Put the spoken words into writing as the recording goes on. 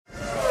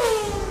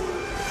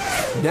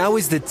Now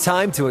is the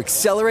time to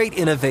accelerate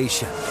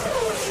innovation.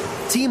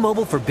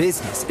 T-Mobile for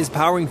Business is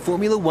powering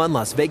Formula One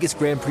Las Vegas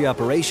Grand Prix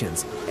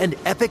operations and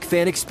epic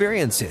fan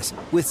experiences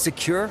with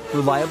secure,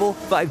 reliable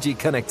 5G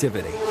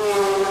connectivity.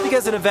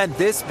 Because an event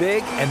this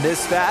big and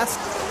this fast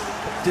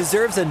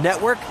deserves a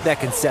network that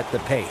can set the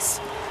pace.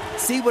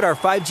 See what our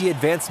 5G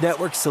advanced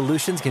network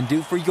solutions can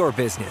do for your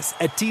business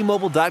at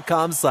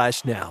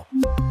T-Mobile.com/now.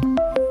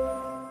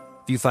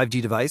 View 5G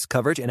device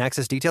coverage and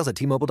access details at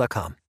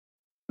T-Mobile.com.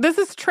 This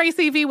is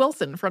Tracy V.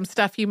 Wilson from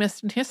Stuff You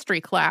Missed in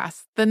History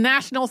class. The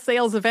national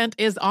sales event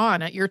is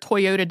on at your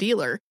Toyota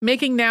dealer,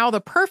 making now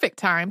the perfect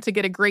time to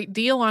get a great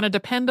deal on a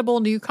dependable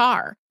new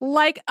car.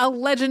 Like a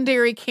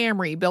legendary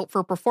Camry built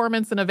for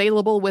performance and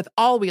available with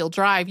all-wheel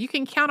drive, you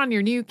can count on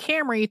your new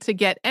Camry to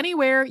get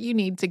anywhere you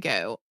need to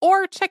go.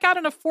 Or check out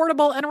an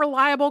affordable and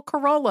reliable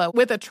Corolla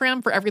with a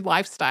trim for every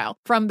lifestyle.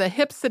 From the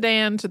hip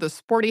sedan to the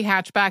sporty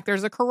hatchback,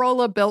 there's a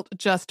Corolla built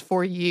just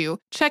for you.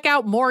 Check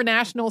out more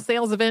national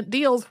sales event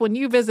deals when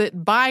you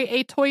visit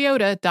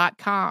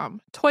buyatoyota.com.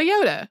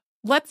 Toyota,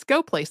 let's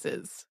go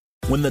places.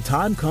 When the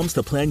time comes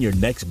to plan your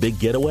next big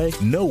getaway,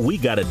 know we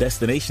got a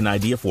destination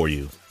idea for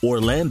you.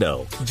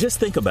 Orlando. Just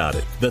think about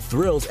it. The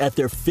thrills at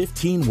their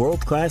 15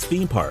 world-class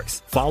theme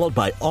parks, followed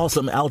by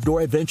awesome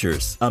outdoor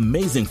adventures,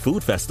 amazing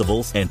food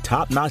festivals, and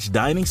top-notch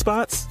dining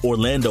spots.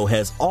 Orlando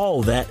has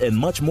all that and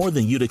much more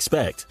than you'd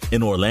expect.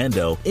 In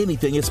Orlando,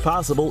 anything is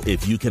possible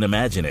if you can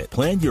imagine it.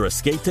 Plan your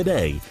escape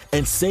today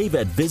and save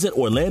at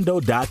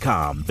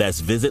visitorlando.com. That's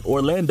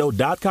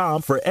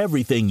visitorlando.com for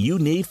everything you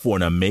need for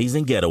an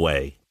amazing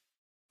getaway.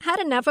 Had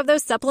enough of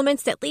those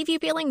supplements that leave you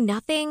feeling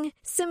nothing?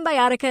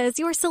 Symbiotica is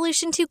your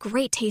solution to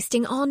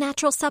great-tasting,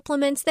 all-natural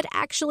supplements that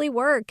actually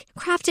work.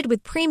 Crafted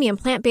with premium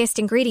plant-based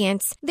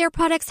ingredients, their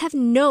products have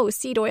no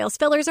seed oils,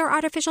 fillers, or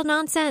artificial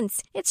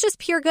nonsense. It's just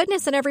pure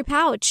goodness in every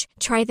pouch.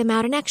 Try them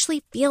out and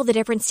actually feel the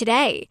difference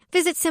today.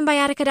 Visit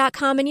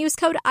Symbiotica.com and use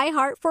code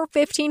IHEART for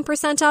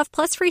 15% off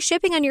plus free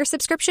shipping on your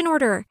subscription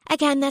order.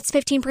 Again, that's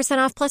 15%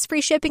 off plus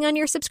free shipping on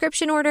your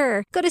subscription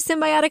order. Go to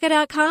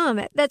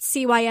Symbiotica.com. That's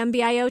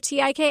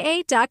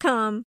Symbiotika.com.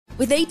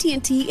 With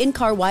AT&T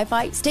in-car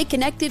Wi-Fi, stay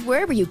connected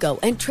wherever you go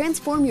and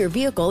transform your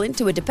vehicle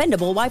into a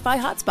dependable Wi-Fi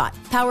hotspot.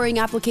 Powering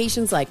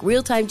applications like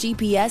real-time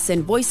GPS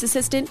and voice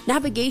assistant,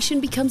 navigation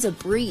becomes a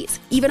breeze.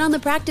 Even on the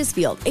practice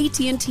field,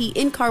 AT&T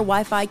in-car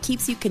Wi-Fi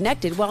keeps you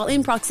connected while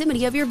in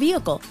proximity of your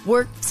vehicle.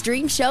 Work,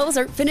 stream shows,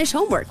 or finish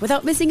homework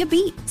without missing a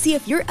beat. See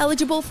if you're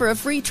eligible for a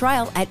free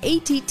trial at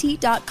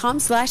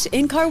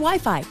att.com/in-car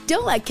Wi-Fi.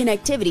 Don't let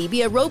connectivity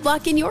be a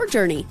roadblock in your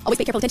journey. Always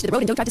pay careful attention to the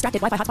road and don't drive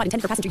distracted. Wi-Fi hotspot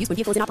intended for passenger use when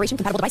vehicle is in operation.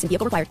 Compatible device and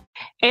vehicle required.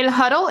 El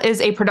Huddle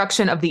is a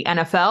production of the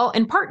NFL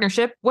in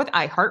partnership with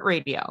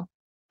iHeartRadio.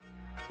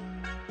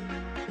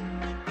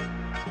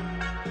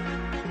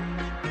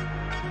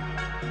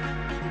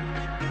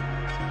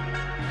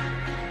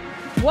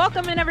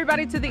 Welcome in,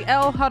 everybody, to the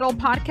El Huddle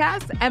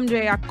podcast.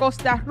 MJ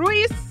Acosta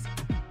Ruiz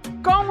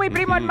con mi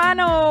primo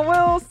hermano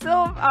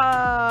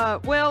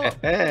Will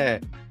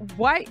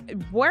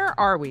where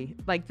are we?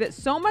 Like,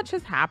 so much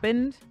has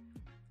happened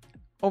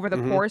over the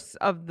course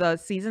of the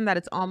season that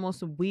it's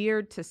almost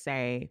weird to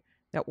say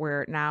that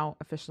we're now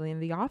officially in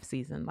the off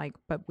season. Like,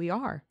 but we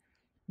are.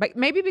 But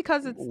maybe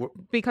because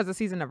the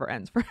season never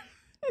ends for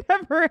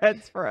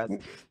us.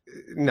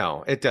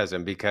 No, it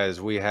doesn't, because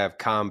we have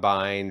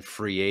combine,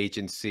 free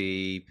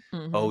agency,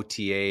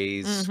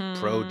 OTAs,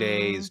 pro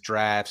days,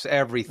 drafts,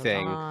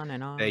 everything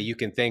that you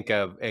can think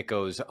of. It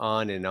goes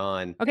on and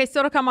on. Okay,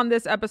 so to come on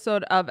this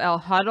episode of El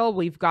Huddle,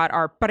 we've got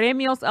our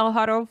Premios El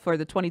Huddle for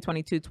the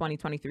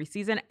 2022-2023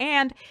 season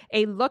and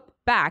a look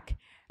back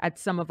at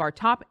some of our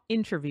top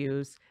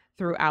interviews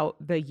throughout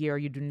the year.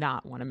 You do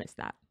not want to miss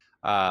that.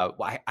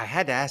 I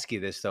had to ask you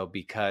this, though,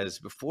 because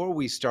before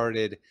we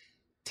started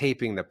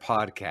taping the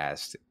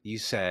podcast, you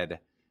said,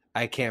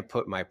 I can't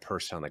put my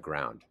purse on the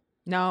ground.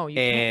 No, you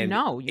can't.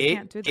 No, you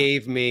can't do that.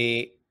 Gave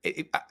me,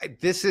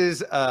 this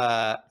is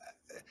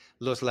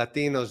Los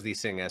Latinos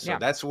dicen eso. Yeah.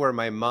 That's where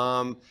my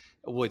mom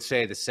would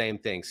say the same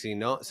thing. Si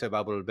no, se va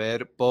a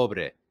volver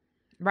pobre.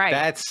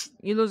 Right.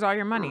 You lose all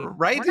your money.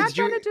 Right. We're not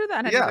trying to do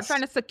that. Yes. We're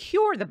trying to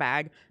secure the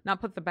bag, not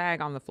put the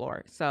bag on the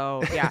floor.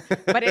 So, yeah.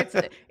 But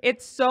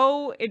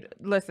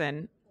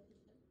listen,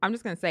 I'm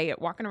just going to say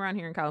it. Walking around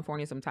here in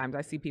California, sometimes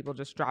I see people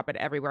just drop it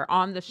everywhere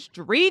on the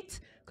street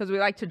because we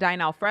like to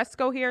dine al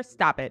fresco here.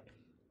 Stop it.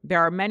 There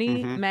are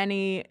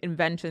many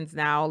inventions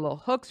now. Little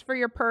hooks for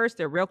your purse.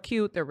 They're real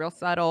cute. They're real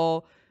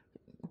subtle.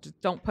 Just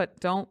don't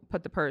put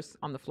the purse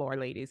on the floor,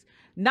 ladies.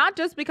 Not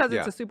just because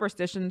it's a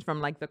superstition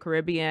from like the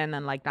Caribbean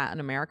and like that in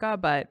America,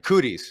 but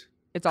cooties.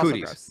 It's also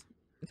gross.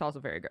 It's also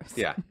very gross.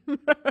 Yeah.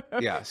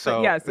 Yeah.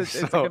 So yes,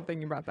 it's a good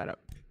thing you brought that up.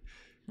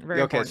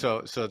 Very okay.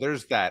 important. So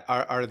there's that.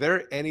 Are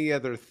there any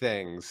other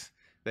things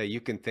that you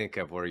can think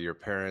of where your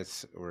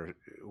parents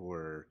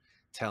were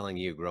telling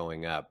you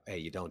growing up, hey,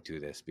 you don't do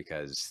this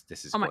because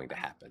this is going to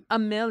happen? A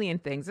million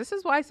things. This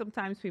is why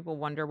sometimes people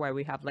wonder why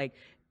we have like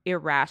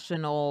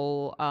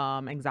irrational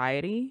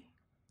anxiety.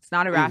 It's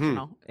not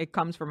irrational. It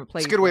comes from a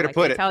place. It's a good way to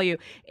put it. Tell you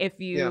if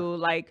you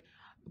like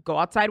go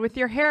outside with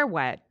your hair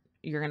wet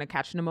you're gonna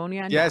catch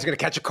pneumonia. Yeah, it's gonna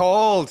catch a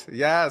cold.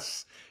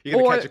 Yes,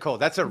 you're gonna catch a cold.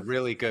 That's a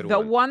really good one.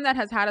 The one that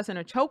has had us in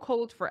a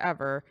chokehold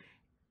forever.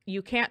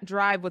 You can't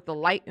drive with the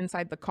light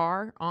inside the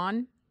car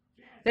on.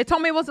 They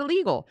told me it was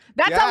illegal.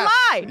 That's a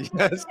lie.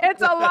 Yes.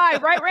 It's a lie,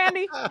 right,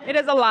 Randy? It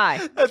is a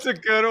lie. That's a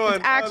good one.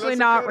 It's actually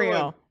not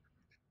real.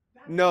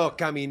 No,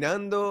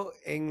 caminando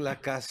en la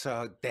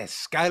casa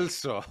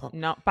descalzo.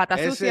 No, pata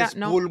sucia.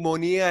 No.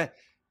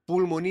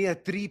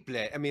 Pulmonía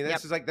triple. I mean,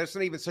 that's like there's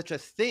not even such a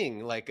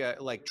thing like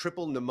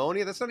triple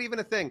pneumonia. That's not even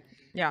a thing.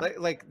 Yeah.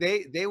 Like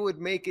they would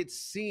make it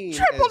seem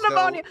triple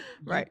pneumonia.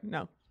 Right.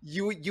 No.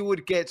 You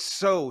would get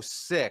so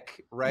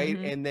sick, right?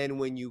 Mm-hmm. And then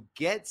when you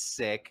get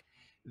sick,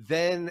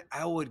 then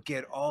I would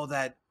get all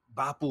that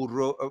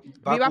vaporu, all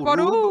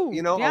over.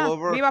 You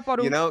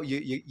know,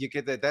 you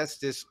get that. That's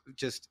just.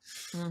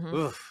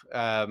 Oof,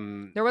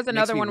 there was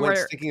another one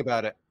where thinking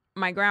about it.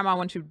 My grandma,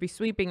 when she would be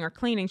sweeping or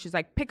cleaning, she's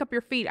like, "Pick up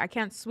your feet. I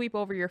can't sweep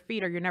over your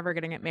feet, or you're never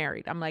gonna get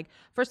married." I'm like,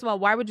 first of all,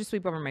 why would you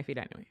sweep over my feet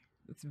anyway?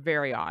 It's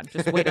very odd.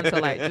 Just wait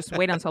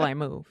until I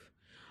move.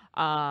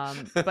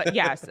 But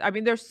yes, I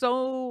mean, there's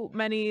so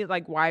many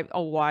like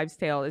wives'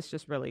 tale.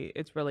 It's really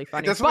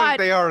funny. That's what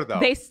they are, though.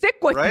 They stick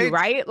with you,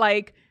 right?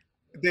 Like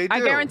they do. I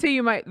guarantee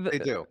you, they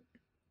do.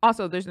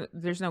 Also,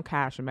 there's no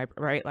cash in my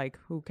right. Like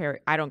who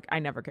carry? I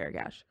never carry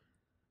cash.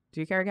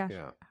 Do you carry cash?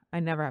 Yeah. I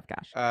never have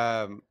cash.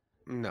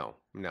 No.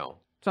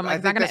 So I'm like,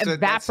 it's not going to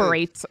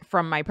evaporate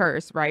from my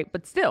purse, right?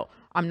 But still,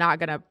 I'm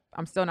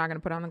still not going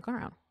to put it on the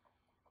ground.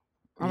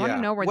 I want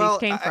to know where these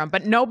came from,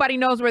 but nobody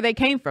knows where they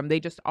came from. They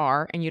just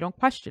are, and you don't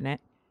question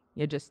it.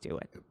 You just do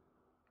it.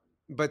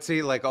 But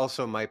see, like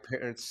also my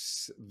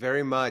parents,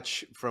 very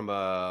much from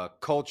a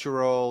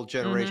cultural,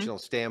 generational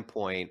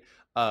standpoint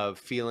of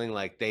feeling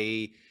like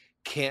they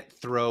can't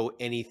throw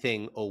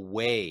anything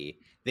away.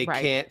 They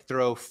can't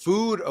throw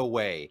food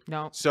away.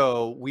 No.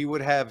 So we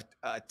would have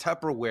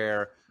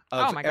Tupperware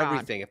of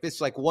everything. If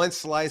it's like one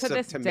slice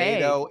of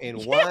tomato in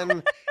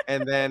one,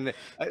 and then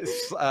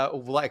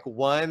like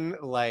one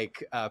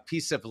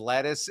piece of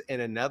lettuce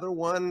in another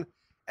one,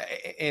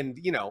 and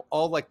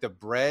all like the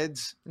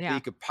breads that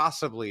you could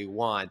possibly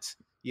want,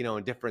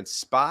 in different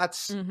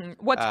spots.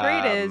 What's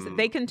great is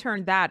they can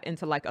turn that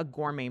into like a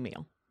gourmet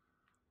meal,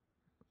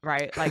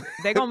 right? Like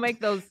they gonna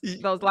make those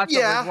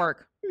leftovers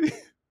work.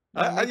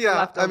 I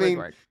mean,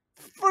 work.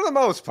 For the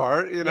most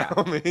part,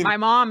 I mean, my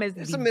mom is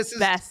the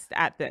best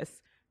at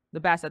this. The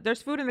best at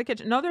there's food in the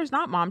kitchen. No, there's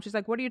not, Mom. She's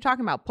like, what are you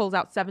talking about? Pulls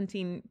out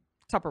 17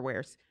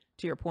 Tupperwares,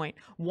 to your point.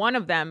 One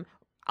of them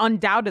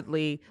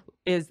undoubtedly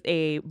is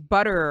a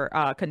butter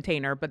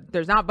container, but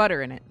there's not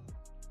butter in it.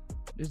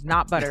 There's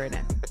not butter in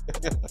it.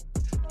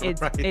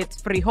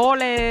 It's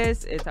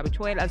frijoles, it's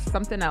habichuelas,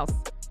 something else.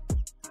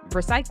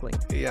 Recycling.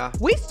 Yeah.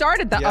 We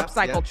started the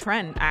upcycle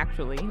trend,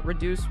 actually.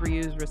 Reduce,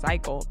 reuse,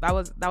 recycle. That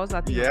was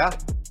that. Yeah.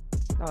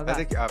 I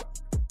think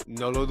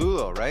no lo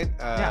dudo, right?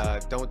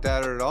 Don't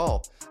doubt it at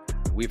all.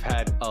 We've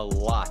had a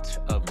lot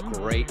of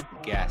great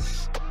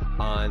guests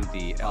on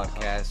the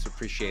podcast.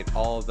 Appreciate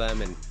all of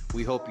them, and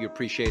we hope you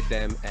appreciate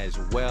them as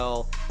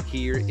well.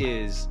 Here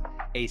is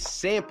a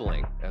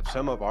sampling of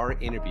some of our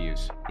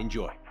interviews.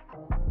 Enjoy.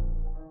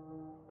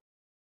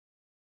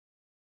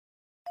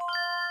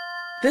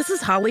 This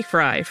is Holly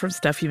Fry from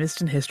Stuff You Missed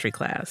in History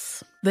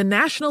class. The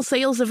national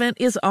sales event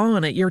is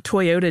on at your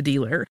Toyota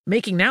dealer,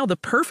 making now the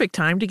perfect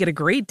time to get a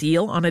great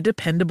deal on a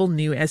dependable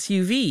new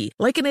SUV,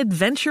 like an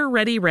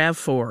adventure-ready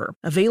RAV4.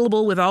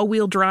 Available with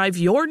all-wheel drive,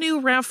 your new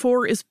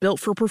RAV4 is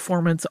built for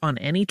performance on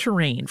any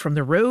terrain, from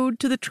the road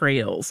to the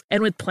trails.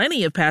 And with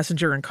plenty of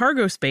passenger and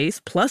cargo space,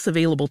 plus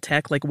available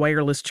tech like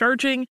wireless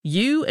charging,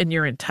 you and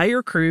your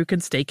entire crew can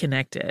stay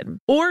connected.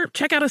 Or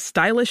check out a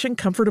stylish and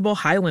comfortable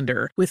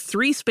Highlander with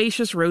 3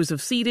 spacious rows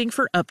of seating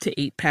for up to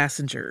 8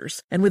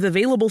 passengers. And with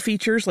available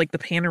features like the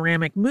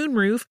panoramic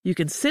moonroof, you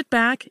can sit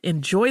back,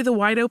 enjoy the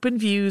wide open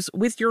views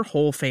with your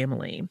whole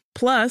family.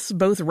 Plus,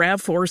 both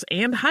RAV4s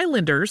and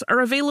Highlanders are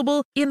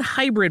available in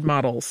hybrid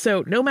models,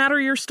 so no matter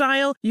your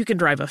style, you can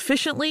drive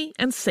efficiently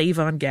and save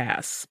on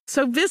gas.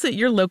 So visit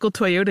your local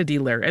Toyota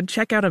dealer and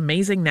check out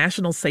amazing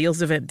national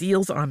sales event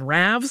deals on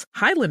RAVs,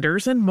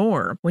 Highlanders, and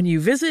more when you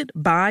visit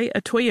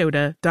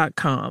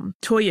buyatoyota.com.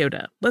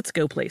 Toyota, let's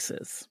go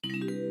places.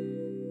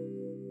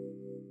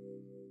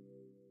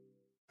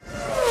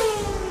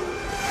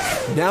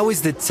 Now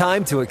is the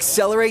time to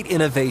accelerate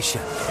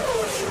innovation.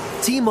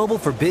 T-Mobile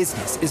for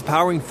Business is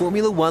powering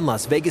Formula One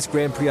Las Vegas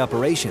Grand Prix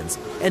operations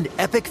and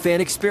epic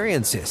fan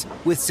experiences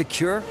with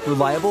secure,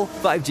 reliable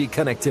 5G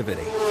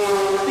connectivity.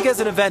 Because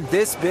an event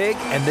this big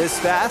and this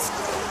fast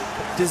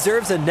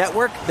deserves a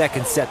network that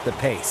can set the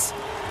pace.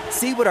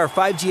 See what our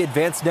 5G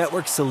advanced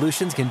network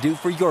solutions can do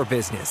for your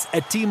business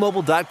at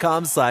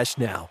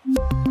T-Mobile.com/now.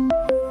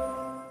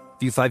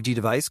 View 5G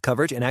device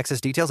coverage and access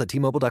details at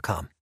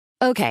T-Mobile.com.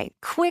 Okay,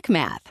 quick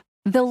math.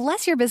 The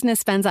less your business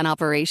spends on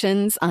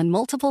operations, on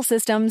multiple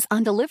systems,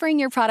 on delivering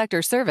your product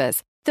or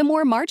service, the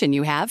more margin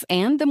you have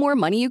and the more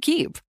money you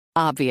keep.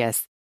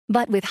 Obvious.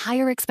 But with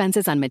higher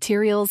expenses on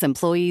materials,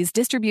 employees,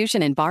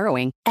 distribution, and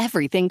borrowing,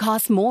 everything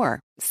costs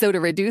more. So to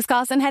reduce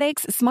costs and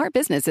headaches, smart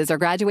businesses are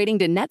graduating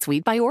to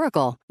NetSuite by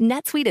Oracle.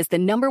 NetSuite is the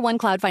 #1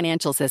 cloud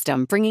financial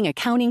system, bringing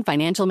accounting,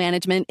 financial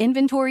management,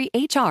 inventory,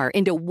 HR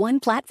into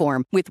one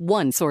platform with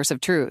one source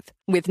of truth.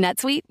 With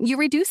NetSuite, you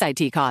reduce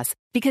IT costs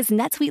because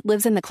NetSuite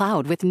lives in the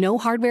cloud with no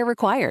hardware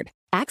required,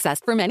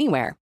 accessed from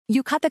anywhere.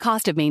 You cut the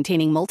cost of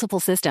maintaining multiple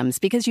systems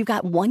because you've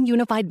got one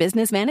unified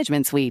business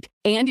management suite.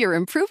 And you're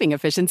improving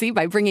efficiency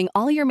by bringing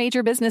all your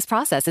major business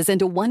processes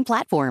into one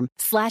platform,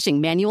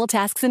 slashing manual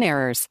tasks and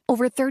errors.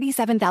 Over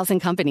 37,000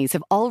 companies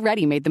have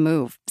already made the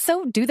move.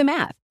 So do the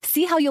math.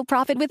 See how you'll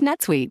profit with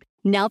NetSuite.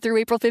 Now through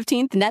April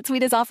 15th,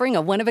 NetSuite is offering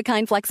a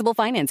one-of-a-kind flexible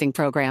financing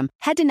program.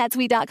 Head to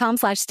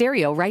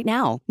netsuite.com/stereo right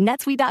now.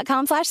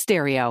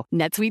 netsuite.com/stereo.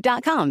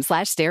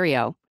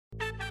 netsuite.com/stereo.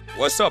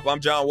 What's up? I'm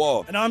John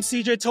Wall. And I'm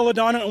CJ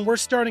Toledano, and we're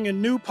starting a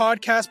new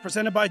podcast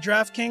presented by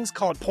DraftKings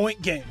called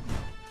Point Game.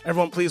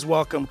 Everyone, please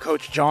welcome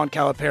Coach John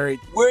Calipari.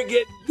 We're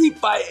getting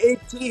beat by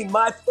 18.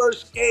 My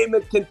first game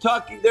in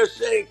Kentucky, they're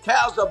saying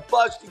Cal's a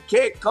bust. He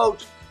can't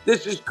coach.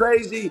 This is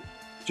crazy.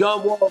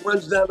 John Wall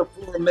runs down the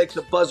floor and makes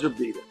a buzzer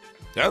beater.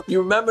 Yep.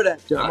 You remember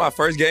that, John? That's my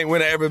first game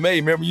win I ever made.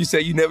 Remember you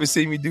said you never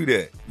see me do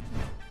that.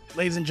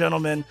 Ladies and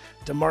gentlemen,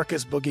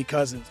 DeMarcus Boogie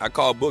Cousins. I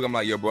called Book. I'm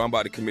like, yo, bro, I'm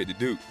about to commit to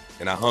Duke.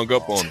 And I hung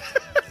up on him.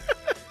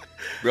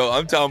 Bro,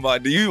 I'm talking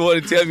about, do you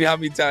want to tell me how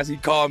many times he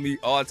called me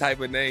all type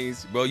of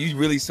names? Bro, you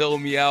really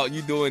sold me out.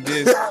 You doing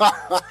this.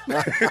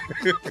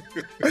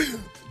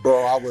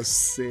 Bro, I was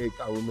sick.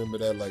 I remember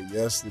that like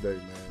yesterday,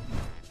 man.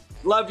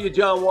 Love you,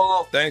 John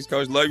Wall. Thanks,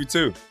 Coach. Love you,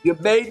 too. You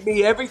made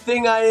me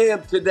everything I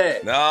am today.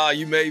 Nah,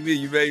 you made me.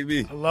 You made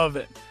me. I love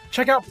it.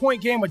 Check out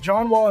Point Game with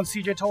John Wall and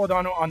CJ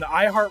Toledano on the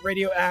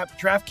iHeartRadio app,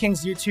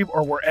 DraftKings YouTube,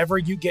 or wherever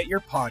you get your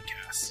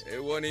podcasts.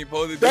 It wasn't even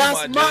supposed to be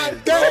That's my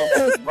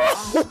dance, bro.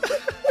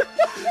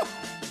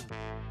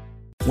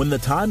 When the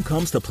time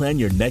comes to plan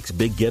your next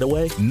big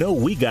getaway, know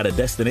we got a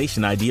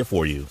destination idea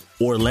for you.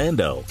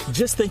 Orlando.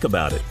 Just think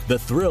about it. The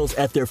thrills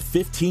at their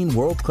 15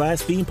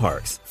 world-class theme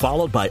parks,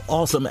 followed by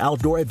awesome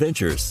outdoor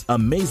adventures,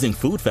 amazing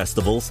food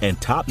festivals, and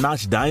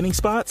top-notch dining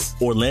spots.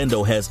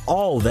 Orlando has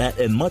all that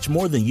and much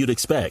more than you'd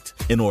expect.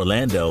 In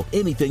Orlando,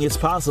 anything is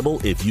possible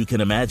if you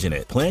can imagine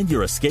it. Plan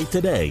your escape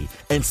today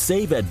and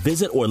save at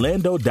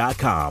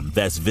visitorlando.com.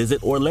 That's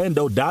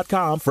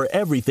visitorlando.com for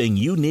everything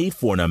you need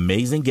for an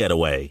amazing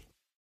getaway.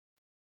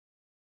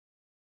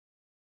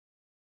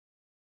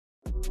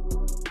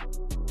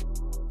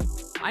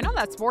 I know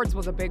that sports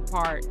was a big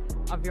part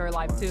of your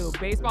life too.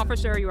 Baseball for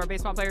sure. You were a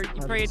baseball player.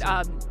 You played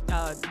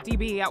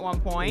DB at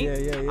one point.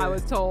 Yeah. I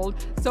was told.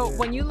 So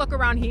when you look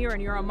around here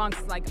and you're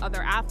amongst like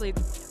other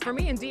athletes, for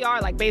me in DR,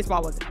 like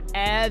baseball was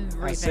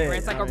everything. Right?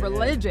 It's like a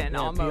religion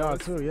almost.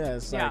 PR too. Yeah,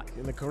 it's like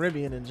in the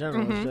Caribbean in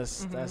general. It's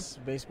just that's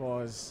baseball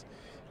is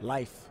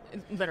life.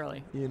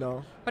 Literally. You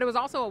know. But it was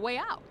also a way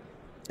out.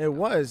 It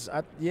was.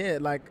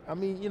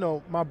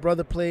 My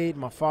brother played,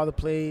 my father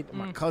played,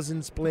 my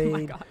cousins played. Oh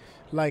my God.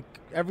 Like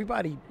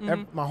everybody,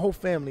 my whole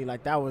family,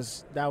 like that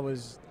was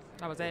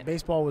it.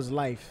 Baseball was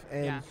life,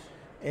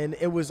 and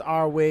it was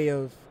our way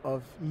of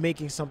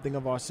making something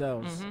of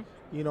ourselves.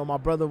 You know, my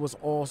brother was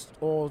all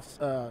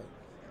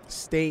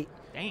state.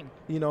 Dang.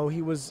 You know,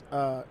 he was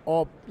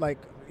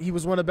he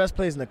was one of the best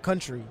players in the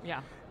country.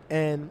 Yeah.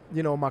 And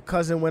you know, my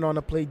cousin went on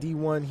to play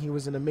D1. He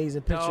was an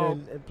amazing pitcher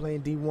and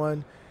playing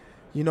D1.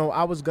 You know,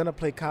 I was gonna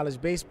play college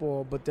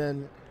baseball, but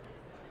then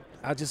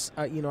I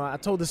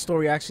told this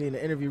story actually in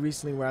an interview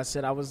recently where I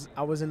said I was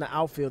in the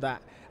outfield. I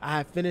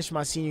had finished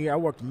my senior year. I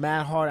worked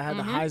mad hard. I had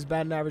the highest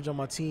batting average on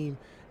my team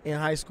in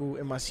high school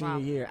in my senior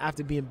year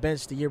after being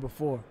benched the year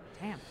before.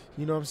 Damn.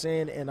 You know what I'm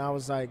saying? And I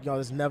was like,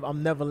 yo,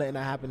 I'm never letting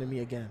that happen to me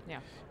again. Yeah.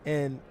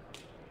 And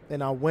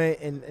I went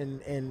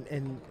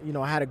and you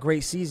know, I had a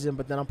great season,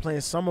 but then I'm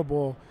playing summer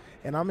ball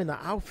and I'm in the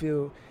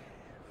outfield.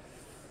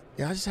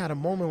 Yeah, I just had a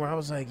moment where I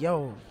was like,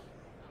 yo,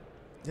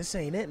 this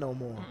ain't it no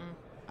more.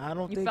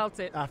 You felt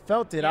it. I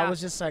felt it. Yeah. I was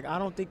just like, I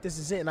don't think this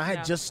is it. And I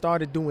had just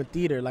started doing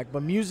theater,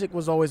 but music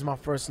was always my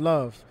first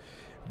love.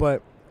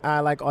 But I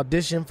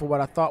auditioned for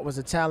what I thought was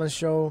a talent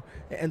show.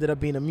 It ended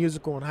up being a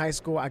musical in high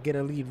school. I get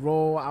a lead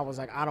role. I was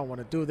like, I don't want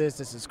to do this.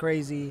 This is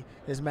crazy.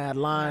 There's mad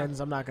lines.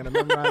 I'm not gonna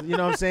memorize. You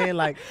know what I'm saying?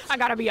 Like, I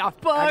gotta be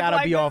off book. I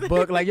gotta be off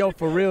book. Like, yo,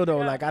 for real though.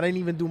 Like, I didn't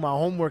even do my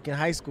homework in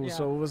high school,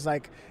 so it was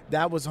like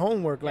that was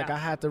homework. Like, I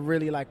had to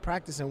really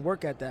practice and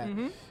work at that.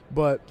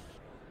 But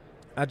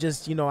I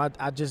just,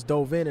 I just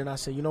dove in and I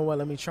said, you know what,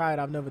 let me try it.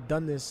 I've never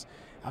done this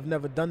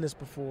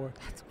before.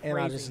 That's crazy. And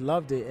I just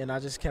loved it and I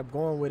just kept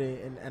going with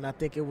it. And I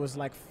think it was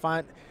like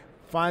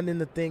finding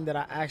the thing that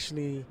I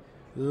actually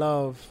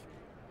love.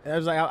 It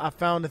was like I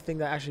found the thing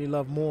that I actually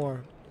love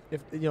more,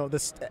 if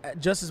this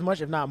just as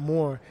much, if not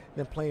more,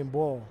 than playing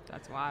ball.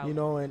 That's wild. You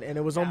know, and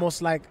it was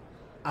almost like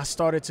I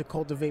started to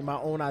cultivate my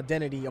own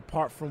identity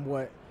apart from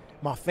what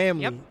my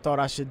family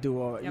thought I should do.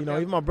 Or,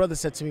 even my brother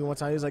said to me one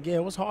time, he was like, yeah,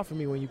 it was hard for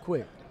me when you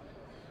quit.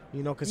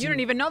 You know, because you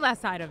didn't even know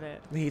that side of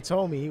it. He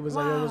told me, he was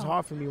like, it was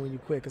hard for me when you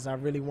quit because I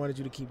really wanted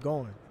you to keep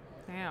going.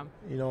 Damn.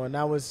 You know, and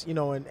that was, you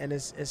know, and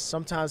it's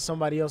sometimes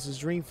somebody else's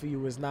dream for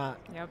you is not.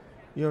 Yep.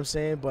 You know what I'm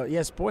saying? But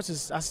yeah, sports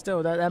is, I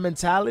still, that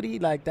mentality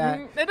like that.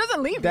 It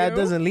doesn't leave you. That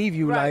doesn't leave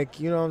you. Right. Like,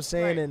 you know what I'm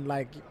saying? Right. And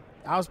like,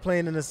 I was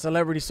playing in a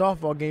celebrity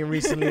softball game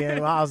recently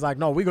and I was like,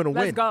 no, we're going to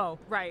win. Let's go.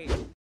 Right.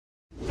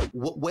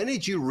 When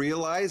did you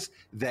realize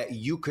that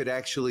you could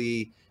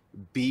actually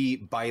be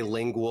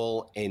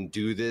bilingual and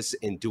do this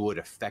and do it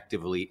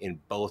effectively in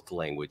both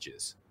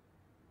languages?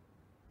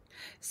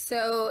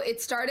 So it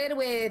started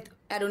with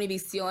at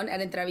Univision, at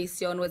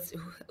Entrevisión,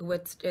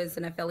 which is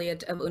an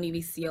affiliate of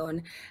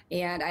Univision.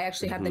 And I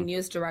actually had the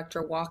news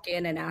director walk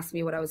in and ask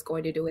me what I was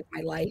going to do with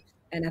my life.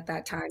 And at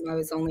that time,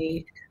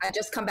 I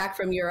just come back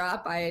from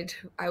Europe. I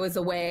was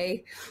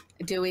away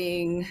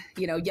doing,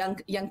 you know, young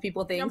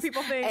people things. Young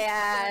people things.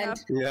 And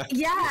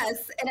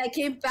yes, and I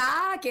came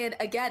back, and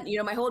again, you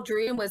know, my whole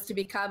dream was to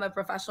become a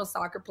professional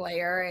soccer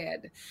player.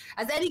 And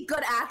as any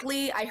good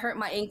athlete, I hurt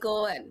my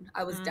ankle and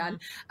I was done.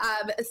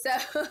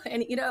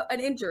 And you know,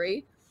 an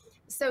injury.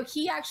 So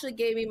he actually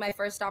gave me my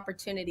first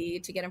opportunity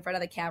to get in front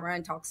of the camera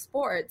and talk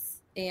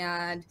sports.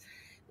 And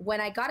when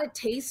I got a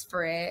taste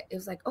for it, it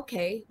was like,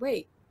 okay,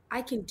 wait.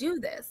 I can do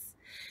this.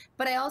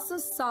 But I also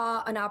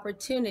saw an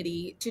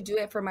opportunity to do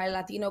it for my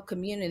Latino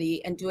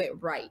community and do it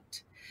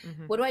right.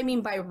 What do I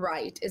mean by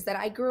right? Is that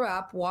I grew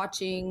up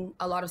watching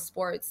a lot of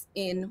sports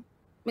in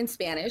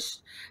Spanish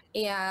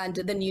and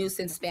the news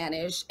in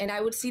Spanish, and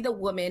I would see the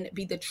women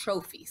be the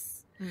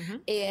trophies.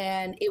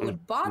 And it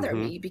would bother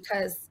me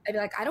because I'd be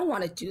like, I don't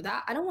want to do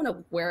that. I don't want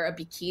to wear a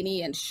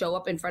bikini and show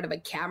up in front of a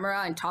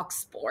camera and talk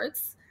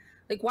sports.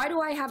 Like, why do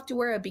I have to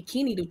wear a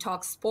bikini to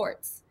talk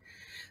sports?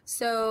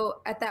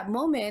 So at that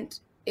moment,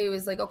 it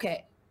was like,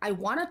 okay, I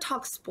want to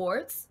talk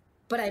sports,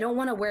 but I don't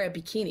want to wear a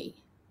bikini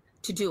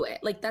to do it.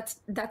 Like,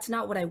 that's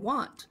not what I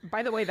want.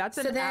 By the way, that's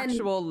an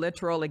actual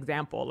literal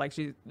example. Like,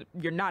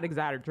 you're not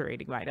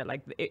exaggerating, right?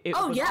 Like, it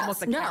was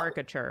almost a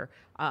caricature,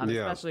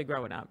 especially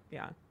growing up.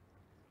 Yeah.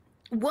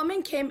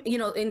 Women came, you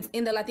know,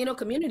 in the Latino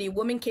community,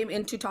 women came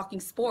into talking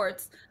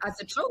sports as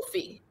a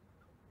trophy.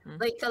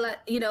 Like,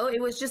 you know,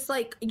 it was just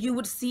like, you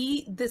would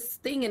see this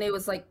thing and it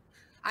was like,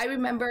 I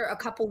remember a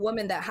couple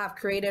women that have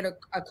created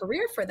a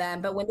career for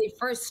them, but when they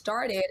first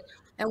started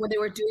and when they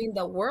were doing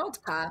the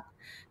World Cup,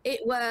 they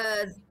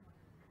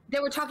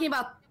were talking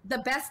about the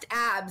best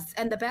abs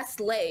and the best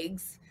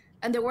legs,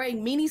 and they're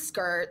wearing mini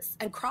skirts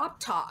and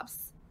crop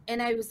tops.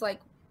 And I was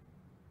like,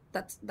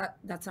 that's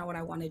not what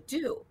I want to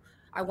do.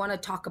 I want to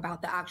talk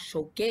about the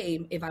actual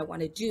game if I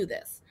want to do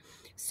this.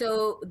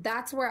 So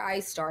that's where I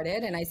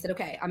started. And I said,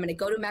 okay, I'm going to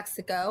go to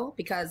Mexico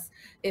because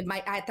at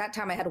that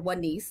time I had one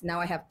niece.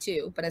 Now I have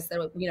two. But I said,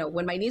 you know,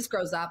 when my niece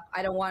grows up,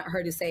 I don't want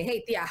her to say,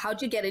 hey, Tia,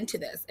 how'd you get into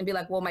this? And be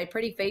like, well, my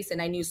pretty face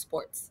and I knew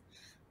sports.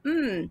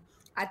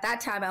 At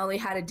that time, I only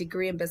had a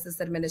degree in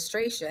business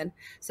administration.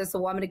 So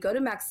I'm going to go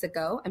to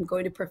Mexico. I'm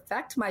going to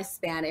perfect my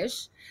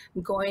Spanish.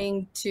 I'm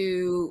going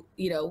to,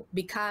 you know,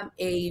 become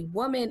a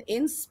woman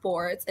in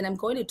sports, and I'm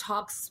going to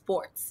talk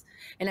sports.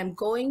 And I'm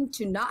going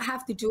to not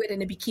have to do it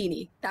in a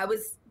bikini. That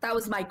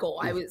was my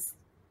goal.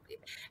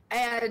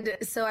 And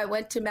so I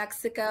went to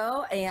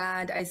Mexico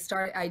and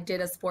I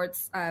did a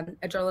sports,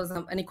 a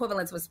journalism, an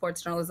equivalence of a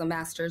sports journalism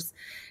master's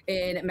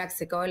in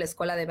Mexico, in La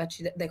Escuela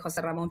de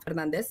José Ramón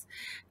Fernández.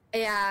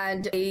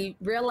 And I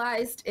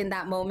realized in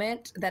that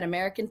moment that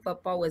American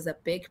football was a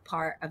big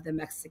part of the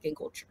Mexican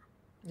culture.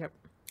 Yep.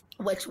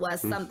 Which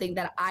was something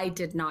that I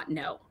did not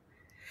know.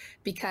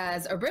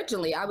 Because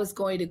originally I was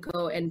going to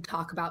go and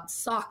talk about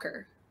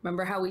soccer.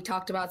 Remember how we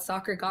talked about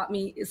soccer got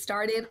me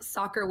started?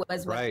 Soccer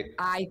was what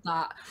I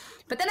thought.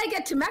 But then I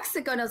get to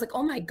Mexico and I was like,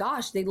 oh my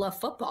gosh, they love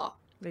football.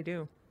 They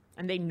do.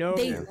 And they know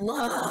They it.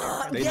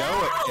 love They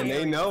know it, and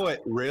they know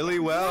it really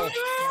well.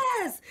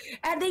 Yes.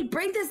 And they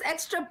bring this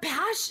extra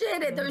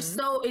passion and they're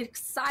so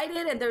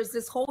excited. And there's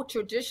this whole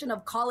tradition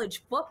of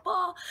college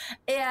football.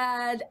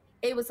 And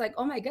it was like,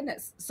 oh my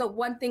goodness. So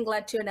one thing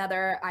led to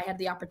another. I had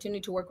the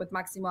opportunity to work with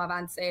Máximo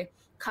Avance,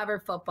 cover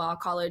football,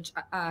 college,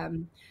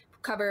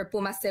 cover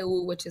Pumas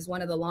CU, which is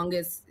one of the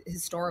longest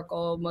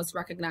historical, most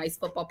recognized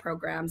football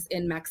programs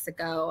in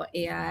Mexico.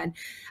 And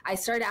I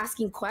started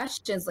asking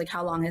questions like,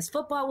 how long has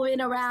football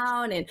been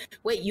around? And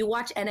wait, you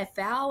watch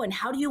NFL? And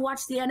how do you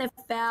watch the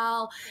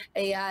NFL?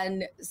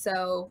 And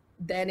so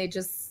then it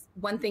just,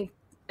 one thing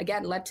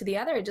again led to the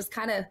other. It just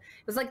kind of,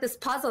 it was like this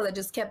puzzle that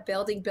just kept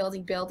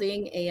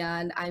building.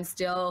 And I'm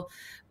still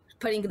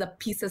putting the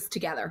pieces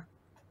together.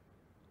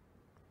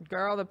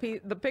 Girl,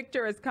 the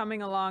picture is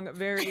coming along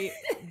very,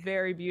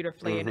 very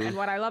beautifully. And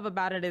what I love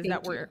about it is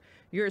that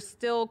you're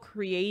still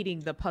creating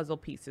the puzzle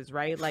pieces,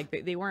 right?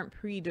 Like they weren't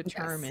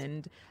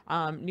predetermined.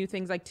 Yes. New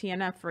things like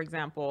TNF, for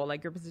example,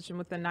 like your position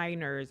with the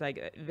Niners,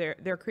 like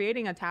they're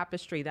creating a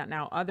tapestry that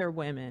now other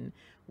women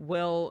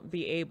will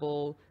be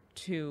able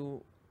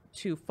to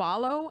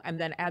follow and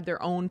then add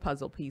their own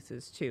puzzle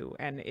pieces too.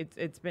 And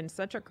it's been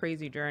such a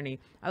crazy journey.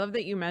 I love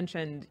that you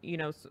mentioned, you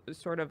know,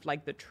 sort of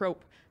like the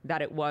trope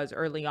that it was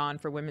early on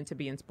for women to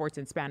be in sports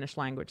in Spanish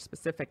language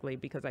specifically,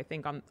 because I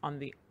think on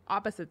the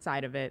opposite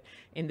side of it,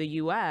 in the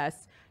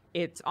US,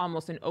 it's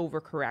almost an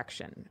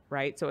overcorrection,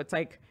 right? So it's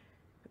like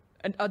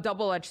a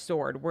double-edged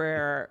sword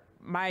where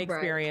my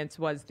experience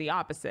was the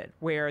opposite,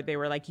 where they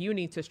were like, you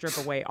need to strip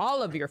away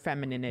all of your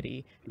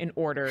femininity in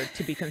order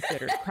to be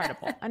considered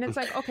credible. And it's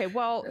like, okay,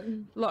 well,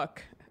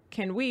 look,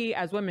 can we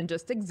as women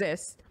just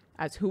exist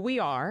as who we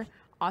are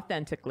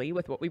authentically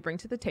with what we bring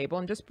to the table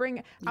and just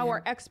bring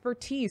our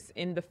expertise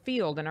in the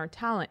field and our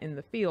talent in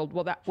the field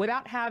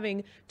without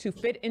having to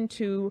fit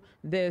into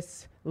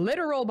this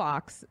literal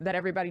box that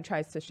everybody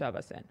tries to shove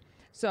us in.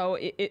 So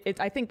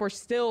I think we're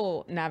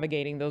still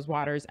navigating those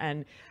waters,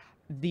 and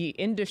the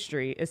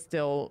industry is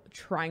still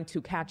trying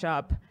to catch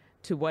up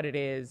to what it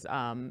is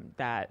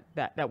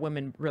that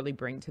women really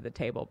bring to the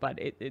table. But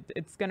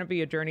it's going to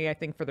be a journey, I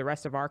think, for the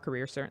rest of our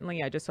career,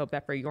 certainly. I just hope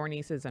that for your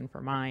nieces and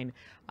for mine,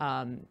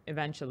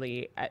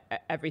 eventually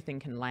everything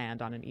can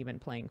land on an even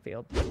playing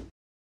field.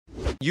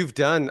 You've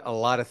done a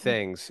lot of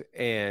things,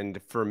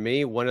 and for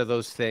me, one of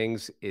those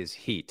things is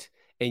Heat.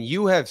 And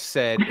you have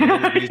said in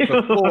interviews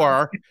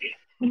before,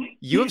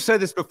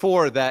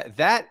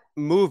 that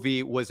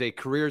movie was a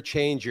career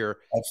changer.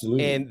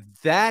 Absolutely. And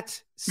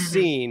that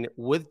scene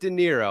with De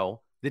Niro,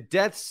 the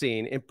death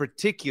scene in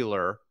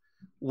particular,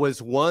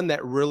 was one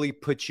that really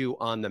put you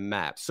on the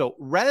map. So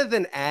rather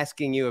than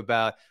asking you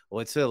about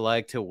what's it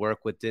like to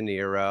work with De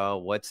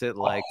Niro, what's it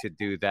like to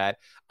do that,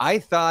 I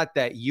thought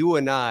that you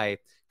and I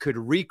could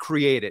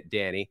recreate it,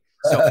 Danny.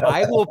 So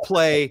I will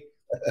play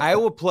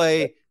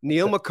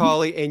Neil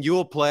McCauley and you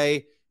will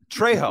play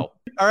Trejo.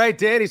 All right,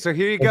 Danny. So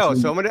here you go.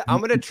 So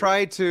I'm gonna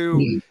try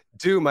to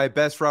do my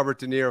best Robert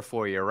De Niro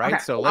for you. Right.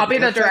 Okay. So I'll be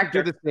the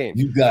director. Do the scene.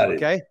 You got it.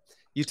 Okay.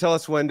 You tell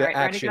us when to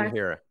action ready,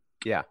 here.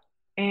 Yeah.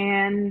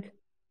 And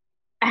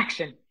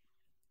action.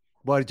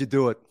 Why did you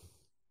do it?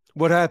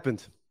 What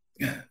happened?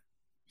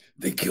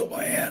 They killed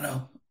my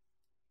Anna.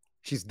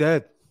 She's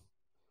dead.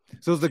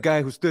 So's the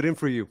guy who stood in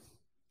for you.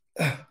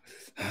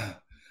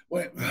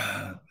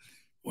 Waingro.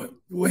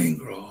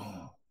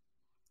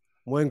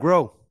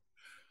 Waingro.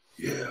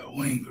 Yeah,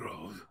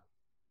 Waingro.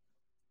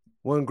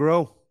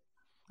 Waingro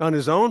on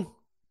his own?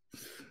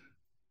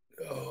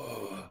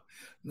 No,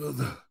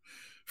 the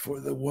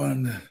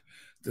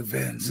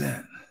Van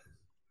Zandt.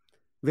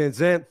 Van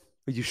Zandt,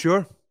 are you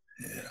sure?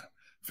 Yeah,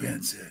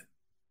 Van Zandt.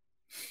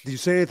 Did you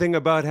say anything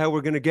about how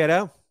we're going to get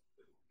out?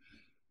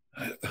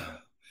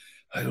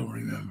 I don't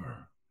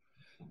remember.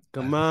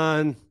 Come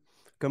on.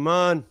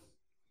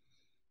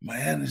 My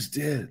Anna's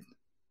dead.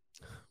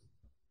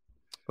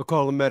 I'll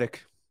call a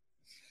medic.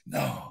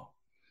 No,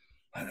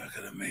 I'm not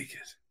going to make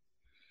it.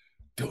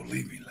 Don't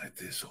leave me like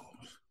this,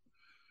 Holmes.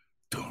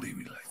 Don't leave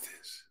me like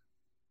this.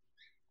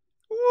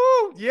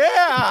 Woo,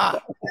 yeah.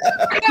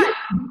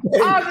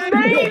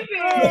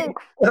 Amazing.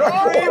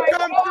 Dream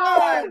come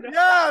true.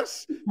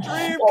 Yes.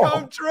 Dream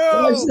come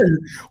true.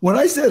 When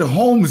I said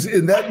Holmes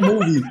in that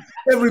movie,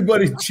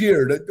 everybody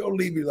cheered. Don't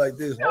leave me like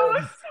this,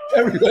 Holmes.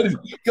 Everybody,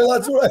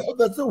 because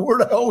that's the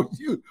word I always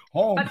use.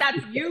 Holmes. But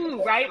that's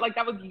you, right? Like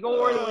that was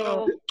your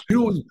little.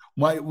 You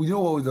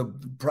know what was the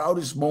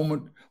proudest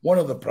moment? One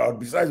of the proud,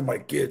 besides my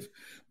kids,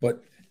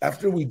 but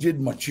after we did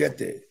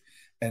Machete,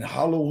 and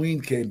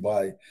Halloween came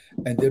by,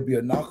 and there'd be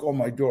a knock on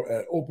my door, and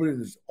I open it,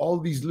 there's all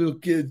these little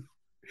kids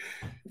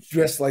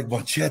dressed like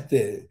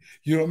Machete.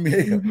 You know what I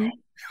mean? Mm-hmm.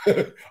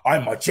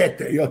 I'm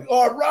Machete. You're like,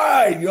 all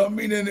right. You know what I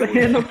mean? And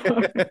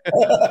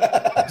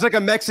it's like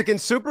a Mexican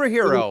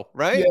superhero,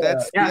 right?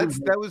 Yeah,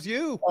 that was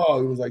you.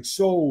 Oh, it was like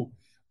so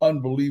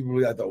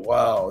unbelievably. I thought,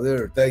 wow,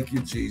 thank you,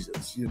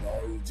 Jesus. You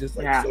know, it was just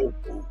like so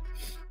cool.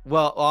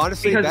 Well,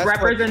 honestly, because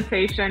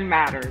representation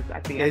matters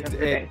at the end of the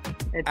day.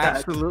 It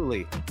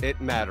absolutely,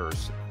 it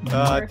matters.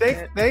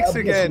 Thanks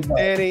again,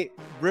 Danny.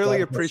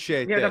 Really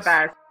appreciate this. You're the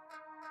best.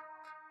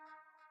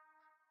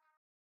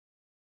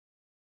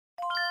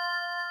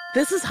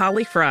 This is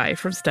Holly Fry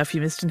from Stuff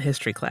You Missed in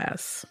History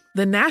class.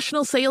 The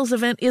national sales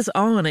event is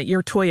on at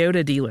your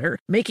Toyota dealer,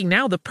 making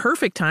now the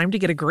perfect time to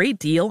get a great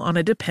deal on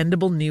a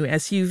dependable new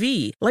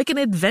SUV, like an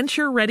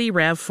adventure-ready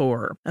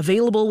RAV4.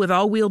 Available with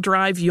all-wheel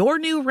drive, your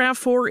new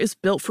RAV4 is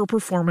built for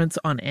performance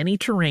on any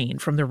terrain,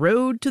 from the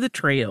road to the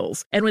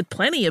trails. And with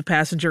plenty of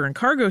passenger and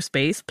cargo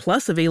space,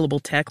 plus available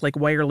tech like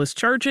wireless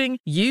charging,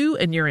 you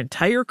and your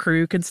entire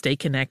crew can stay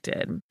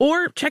connected.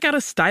 Or check out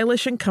a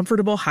stylish and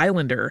comfortable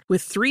Highlander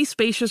with 3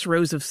 spacious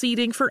rows of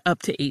seating for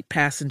up to 8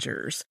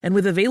 passengers. And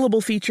with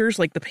available features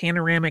like the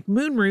panoramic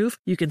moonroof,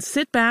 you can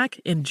sit back,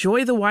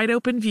 enjoy the wide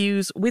open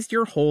views with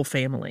your whole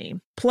family.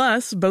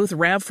 Plus, both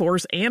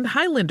RAV4s and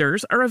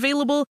Highlanders are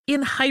available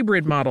in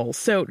hybrid models,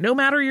 so no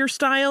matter your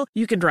style,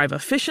 you can drive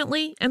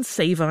efficiently and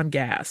save on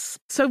gas.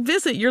 So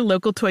visit your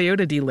local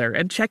Toyota dealer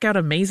and check out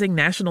amazing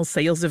national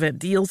sales event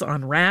deals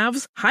on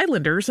RAVs,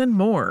 Highlanders, and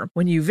more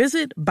when you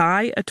visit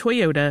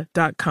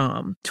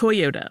buyatoyota.com.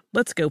 Toyota,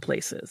 let's go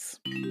places.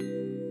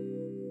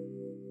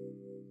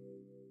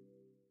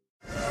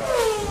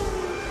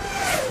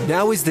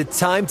 Now is the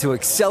time to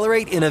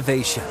accelerate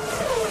innovation.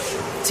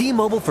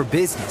 T-Mobile for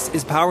Business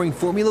is powering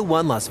Formula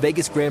One Las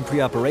Vegas Grand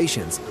Prix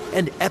operations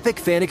and epic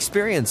fan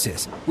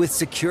experiences with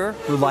secure,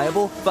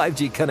 reliable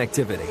 5G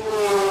connectivity.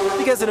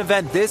 Because an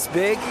event this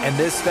big and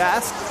this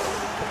fast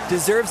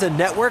deserves a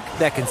network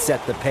that can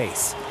set the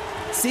pace.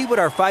 See what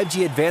our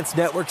 5G advanced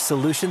network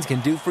solutions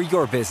can do for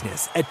your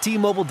business at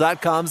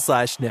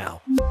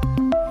T-Mobile.com/now.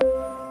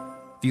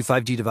 View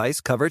 5G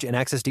device coverage and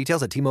access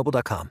details at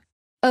T-Mobile.com.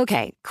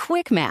 Okay,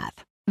 quick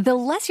math. The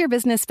less your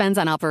business spends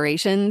on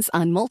operations,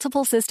 on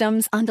multiple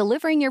systems, on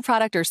delivering your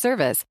product or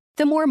service,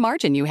 the more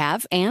margin you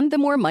have and the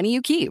more money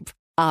you keep.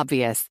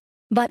 Obvious.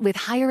 But with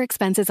higher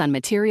expenses on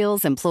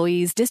materials,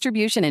 employees,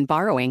 distribution, and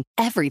borrowing,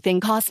 everything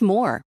costs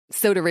more.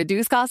 So to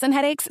reduce costs and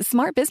headaches,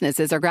 smart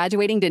businesses are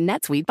graduating to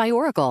NetSuite by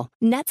Oracle.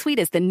 NetSuite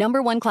is the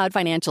 #1 cloud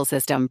financial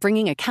system,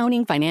 bringing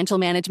accounting, financial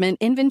management,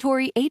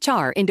 inventory,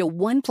 HR into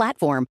one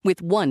platform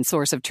with one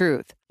source of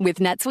truth. With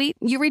NetSuite,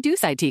 you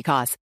reduce IT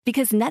costs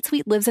because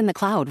NetSuite lives in the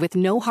cloud with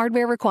no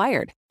hardware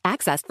required,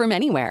 accessed from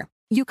anywhere.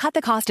 You cut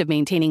the cost of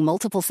maintaining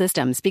multiple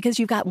systems because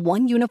you've got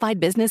one unified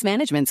business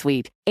management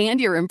suite. And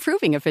you're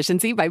improving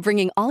efficiency by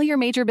bringing all your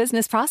major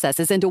business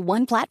processes into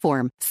one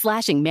platform,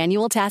 slashing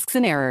manual tasks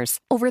and errors.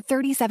 Over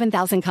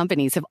 37,000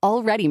 companies have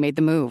already made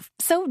the move.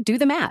 So do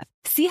the math.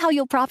 See how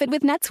you'll profit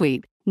with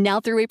NetSuite. Now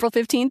through April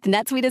 15th,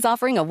 NetSuite is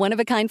offering a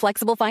one-of-a-kind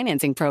flexible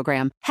financing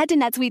program. Head to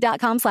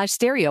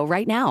netsuite.com/stereo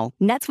right now.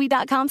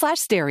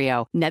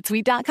 netsuite.com/stereo.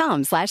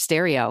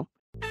 netsuite.com/stereo.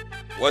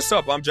 What's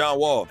up? I'm John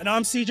Wall. And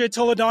I'm CJ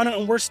Toledano,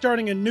 and we're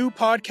starting a new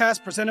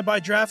podcast presented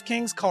by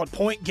DraftKings called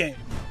Point Game.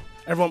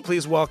 Everyone,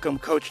 please welcome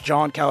Coach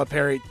John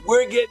Calipari.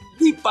 We're getting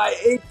beat by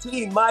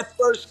 18. My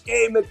first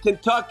game in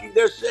Kentucky,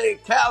 they're saying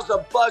Cal's a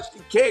bust.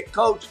 He can't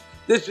coach.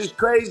 This is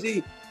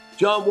crazy.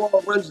 John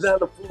Wall runs down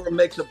the floor and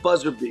makes a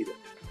buzzer beater.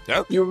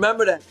 Yep. You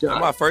remember that, John?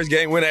 That's my first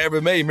game win I ever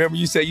made. Remember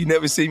you said you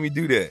never seen me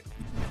do that.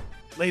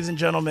 Ladies and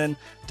gentlemen,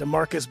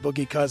 DeMarcus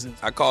Boogie Cousins.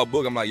 I called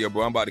Boog. I'm like, yo,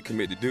 bro, I'm about to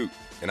commit to Duke.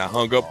 And I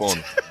hung up on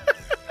him.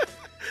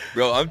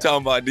 Bro, I'm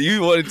talking about, do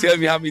you want to tell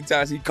me how many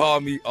times he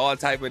called me all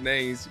type of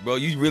names? Bro,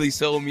 you really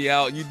sold me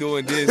out. You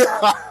doing this.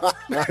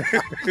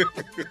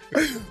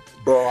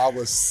 Bro, I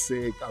was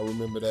sick. I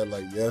remember that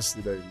like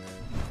yesterday,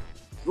 man.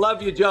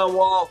 Love you, John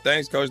Wall.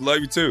 Thanks, Coach. Love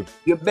you, too.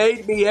 You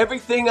made me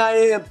everything I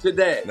am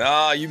today.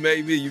 Nah, you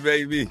made me. You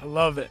made me. I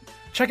love it.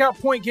 Check out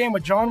Point Game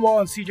with John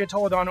Wall and CJ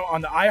Toledano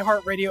on the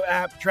iHeartRadio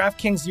app,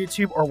 DraftKings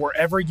YouTube, or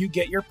wherever you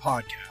get your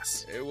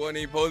podcasts. It wasn't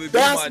even supposed to be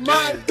That's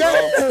my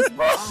game,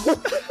 bro.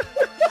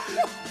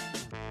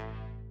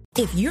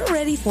 If you're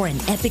ready for an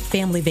epic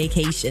family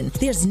vacation,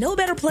 there's no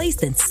better place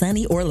than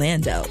sunny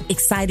Orlando.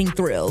 Exciting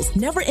thrills,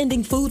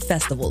 never-ending food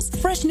festivals,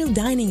 fresh new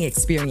dining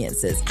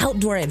experiences,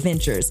 outdoor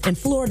adventures, and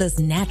Florida's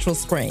natural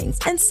springs,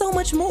 and so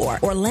much more.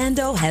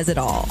 Orlando has it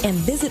all. And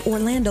Visit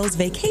Orlando's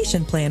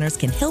vacation planners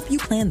can help you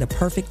plan the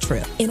perfect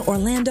trip. In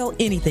Orlando,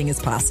 anything is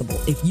possible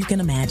if you can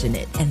imagine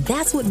it. And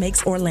that's what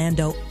makes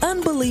Orlando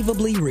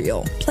unbelievably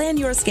real. Plan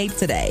your escape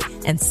today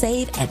and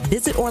save at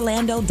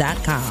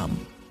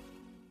visitorlando.com.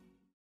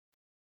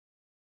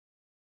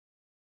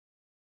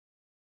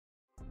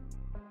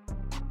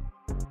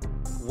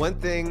 One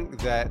thing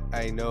that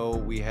I know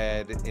we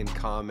had in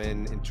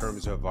common in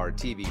terms of our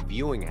TV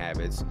viewing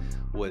habits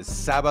was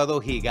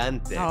Sábado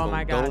Gigante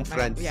con Don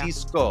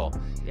Francisco.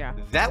 Yeah.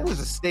 That was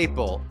a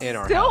staple in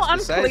our Still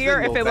house. unclear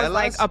if it was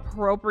like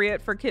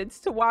appropriate for kids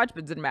to watch,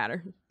 but it didn't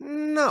matter.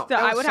 No. So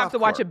I would have to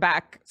watch it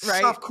back,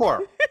 right?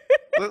 Softcore.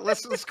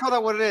 let's call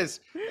that what it is.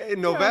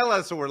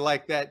 Novellas were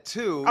like that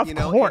too. Of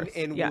course.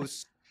 And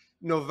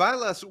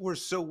novellas were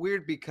so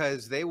weird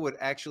because they would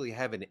actually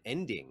have an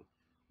ending.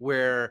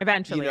 Where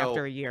eventually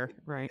after a year,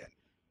 right?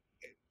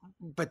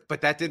 But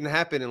that didn't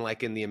happen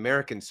in the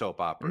American soap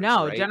operas.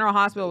 No, right? General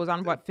Hospital was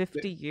on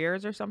 50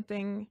 years or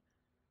something.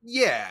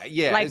 Yeah.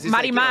 Like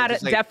Marimar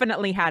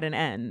definitely had an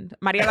end.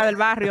 Mariela del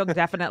Barrio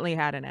definitely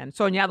had an end.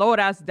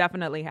 Soñadoras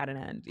definitely had an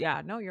end.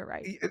 Yeah, no, you're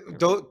right.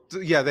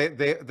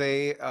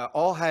 They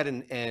all had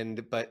an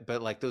end, but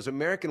like those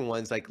American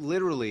ones, like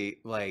literally,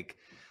 like.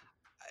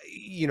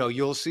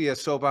 You'll see a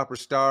soap opera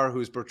star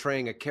who's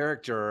portraying a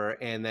character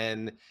and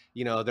then,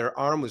 their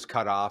arm was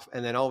cut off.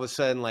 And then all of a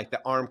sudden, like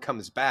the arm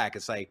comes back.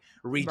 It's like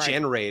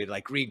regenerated,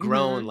 like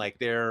regrown, Mm-hmm. like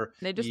they're,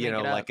 They just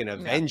like an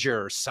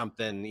Avenger or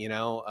something,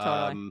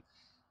 Totally.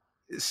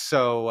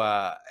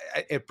 So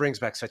it brings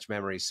back such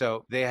memories.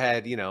 So they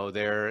had,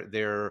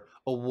 their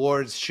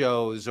awards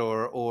shows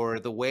or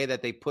the way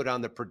that they put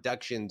on the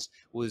productions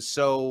was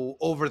so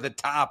over the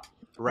top,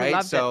 right?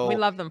 We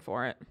love them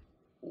for it.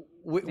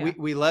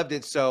 We loved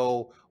it.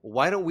 So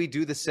why don't we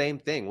do the same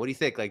thing? What do you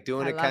think? Like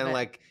doing it kind of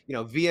like,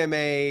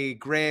 VMA,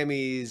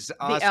 Grammys,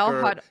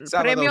 Oscar,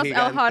 Premios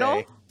El Huddle.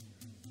 Yes.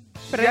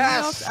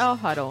 Premios El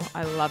Huddle.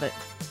 I love it.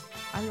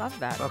 I love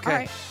that. Okay. All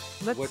right.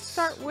 Let's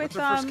start with what's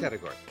our first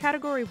category?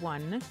 Category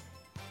 1.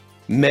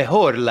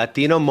 Mejor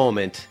Latino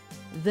moment.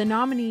 The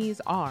nominees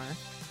are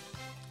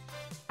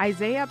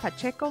Isaiah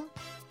Pacheco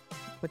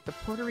with the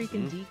Puerto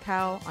Rican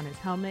decal on his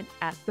helmet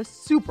at the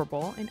Super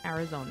Bowl in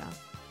Arizona.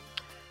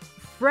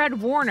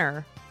 Fred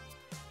Warner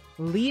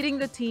leading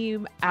the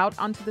team out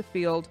onto the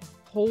field,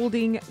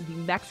 holding the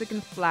Mexican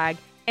flag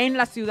en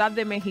la Ciudad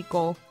de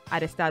Mexico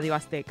at Estadio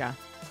Azteca.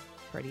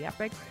 Pretty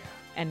epic.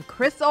 And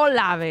Chris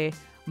Olave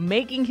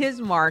making his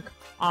mark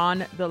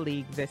on the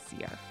league this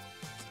year.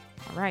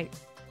 All right.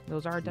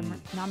 Those are our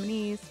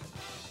nominees.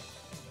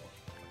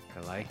 I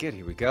like it.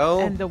 Here we go.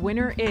 And the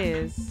winner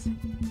is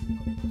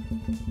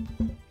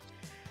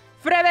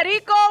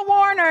Federico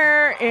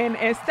Warner in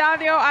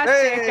Estadio Azteca.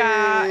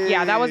 Hey!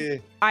 Yeah, that was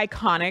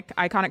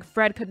iconic.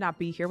 Fred could not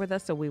be here with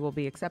us, so we will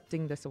be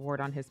accepting this award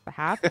on his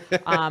behalf.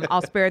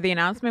 I'll spare the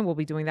announcement. We'll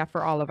be doing that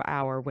for all of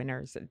our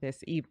winners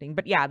this evening.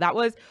 But yeah, that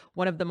was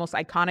one of the most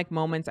iconic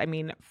moments. I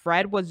mean,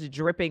 Fred was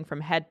dripping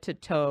from head to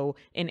toe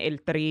in El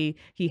Tri.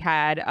 He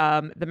had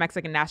the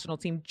Mexican national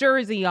team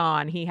jersey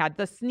on. He had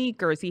the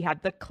sneakers. He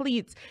had the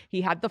cleats.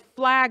 He had the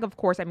flag, of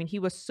course. I mean, he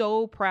was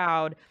so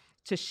proud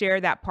to share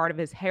that part of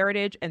his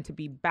heritage and to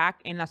be back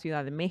in La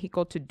Ciudad de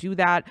Mexico to do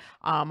that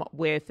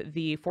with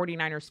the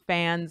 49ers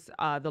fans,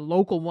 the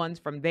local ones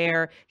from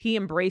there. He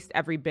embraced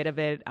every bit of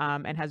it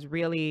and has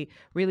really,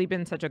 really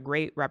been such a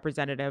great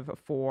representative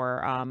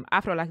for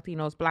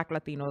Afro-Latinos, Black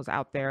Latinos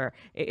out there.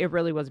 It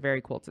really was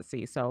very cool to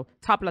see. So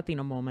top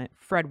Latino moment,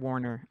 Fred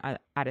Warner at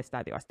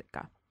Estadio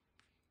Azteca.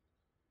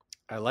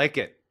 I like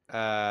it.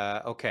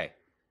 Okay,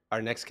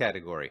 our next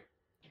category.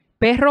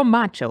 Perro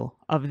Macho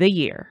of the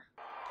Year.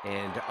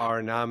 And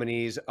our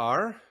nominees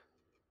are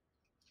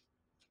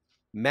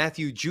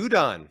Matthew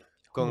Judon,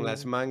 con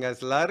las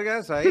mangas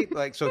largas. Right?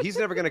 Like, so he's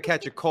never going to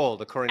catch a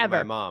cold, according to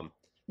my mom.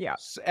 Yeah.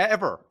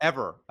 Ever.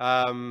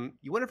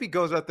 You wonder if he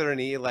goes out there and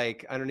he,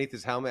 like, underneath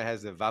his helmet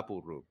has the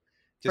Vaporub.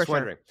 Just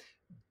wondering.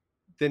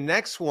 The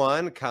next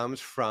one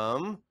comes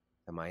from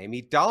the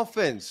Miami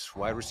Dolphins,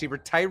 wide receiver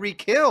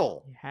Tyreek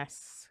Hill.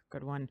 Yes,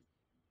 good one.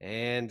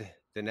 And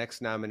the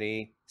next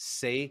nominee,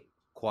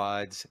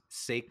 Saquon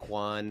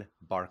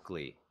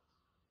Barkley.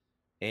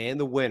 And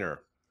the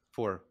winner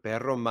for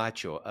Perro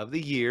Macho of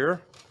the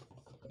Year,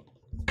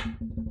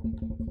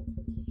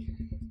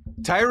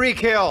 Tyreek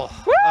Hill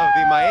of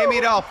the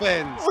Miami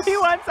Dolphins. We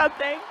want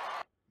something.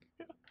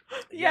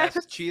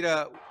 Yes,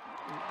 Cheetah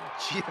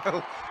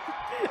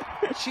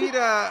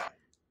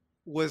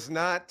was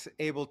not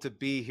able to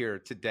be here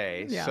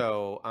today. Yeah.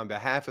 So on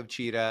behalf of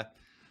Cheetah,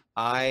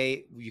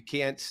 you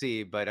can't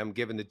see, but I'm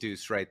giving the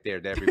deuce right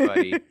there to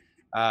everybody.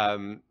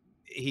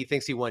 He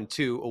thinks he won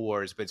 2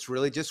 awards, but it's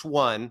really just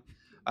one.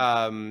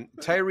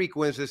 Tyreek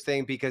wins this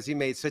thing because he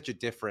made such a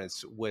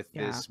difference with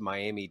this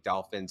Miami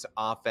Dolphins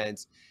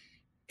offense.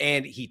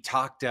 And he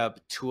talked up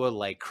Tua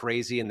like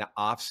crazy in the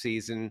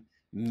offseason,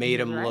 made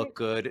him look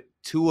good.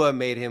 Tua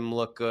made him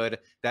look good.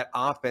 That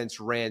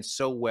offense ran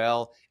so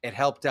well. It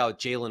helped out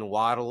Jalen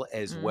Waddle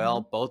as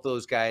well. Both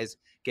those guys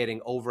getting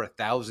over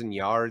 1,000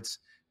 yards.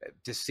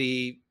 To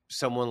see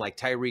someone like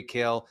Tyreek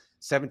Hill,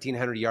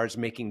 1,700 yards,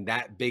 making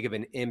that big of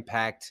an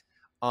impact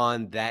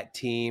on that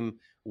team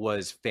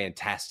was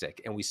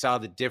fantastic. And we saw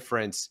the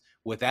difference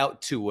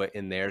without Tua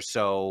in there.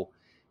 So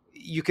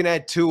you can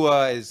add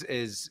Tua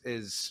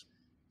as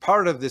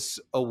part of this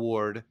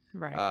award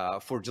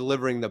for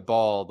delivering the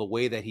ball the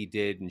way that he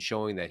did and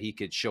showing that he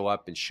could show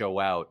up and show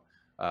out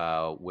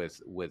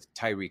with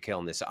Tyreek Hill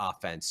in this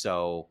offense.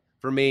 So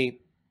for me,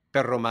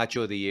 Perro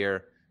Macho of the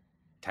Year,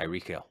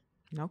 Tyreek Hill.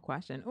 No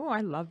question. Oh,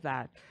 I love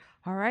that.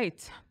 All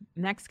right.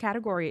 Next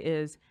category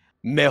is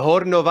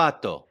Mejor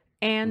Novato.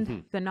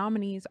 And the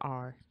nominees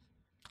are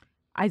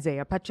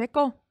Isaiah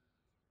Pacheco,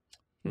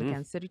 the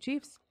Kansas City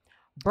Chiefs.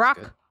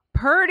 Brock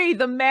Purdy,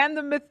 the man,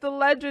 the myth, the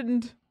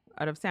legend,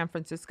 out of San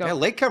Francisco. Yeah,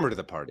 latecomer to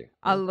the party.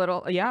 A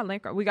little,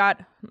 we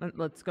got,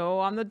 let's go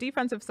on the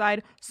defensive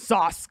side,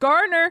 Sauce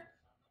Gardner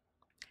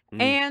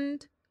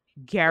and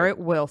Garrett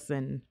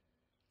Wilson.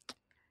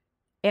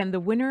 And the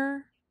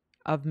winner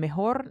of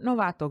Mejor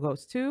Novato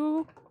goes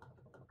to...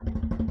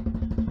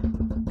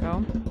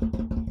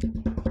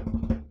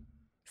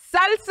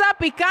 Salsa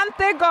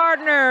Picante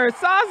Gardner.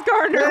 Sauce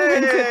Gardner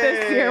wins it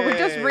this year. We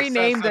just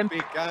renamed him.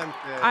 Picante.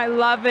 I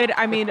love it.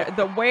 I mean,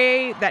 the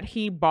way that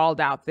he balled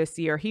out this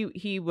year,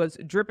 he was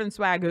dripping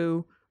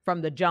swagoo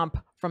from the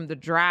jump, from the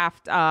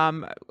draft.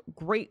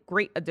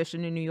 Great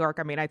addition in New York.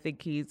 I mean, I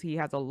think he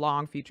has a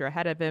long future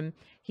ahead of him.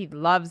 He's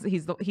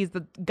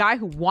the guy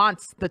who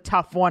wants the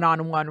tough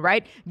one-on-one,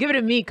 right? Give it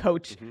to me,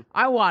 coach.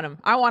 I want him.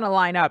 I want to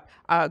line up.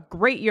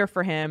 Great year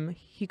for him.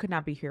 He could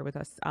not be here with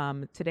us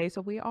today,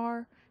 so we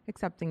are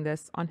accepting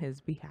this on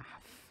his behalf.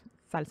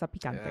 Salsa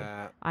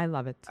Picante. I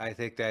love it. I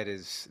think that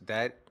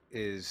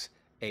is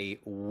a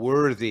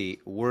worthy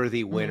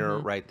winner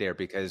right there,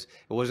 because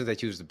it wasn't that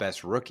he was the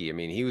best rookie. I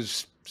mean, he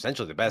was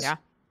essentially the best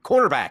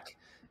cornerback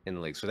in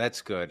the league. So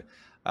that's good.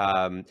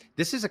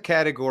 This is a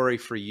category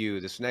for you.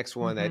 This next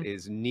one that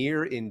is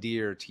near and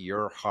dear to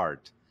your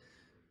heart.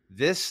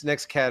 This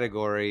next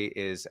category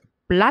is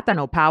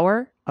Plátano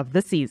Power of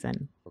the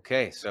Season.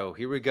 Okay, so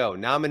here we go.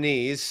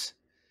 Nominees.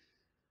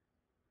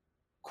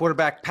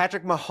 Quarterback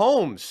Patrick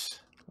Mahomes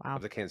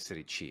of the Kansas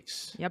City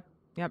Chiefs. Yep.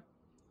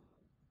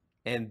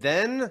 And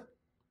then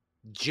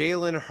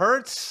Jalen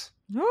Hurts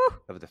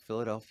of the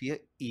Philadelphia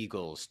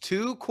Eagles.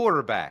 2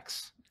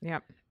 quarterbacks.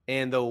 Yep.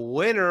 And the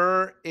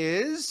winner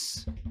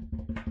is...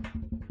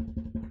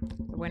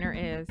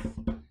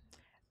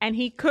 And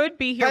he could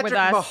be here Patrick with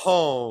us.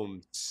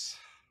 Mahomes.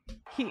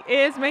 He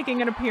is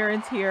making an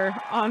appearance here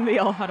on the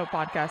El Huddle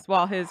podcast.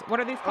 Well, what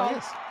are these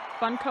called?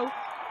 Funko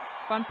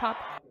Pop?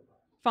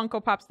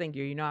 Funko Pops. Thank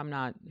you. You know I'm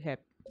not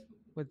hip.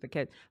 with the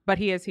kids. But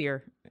he is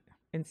here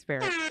in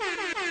spirit.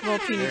 Little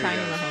teeny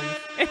tiny Mahomes.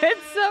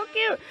 It's so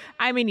cute.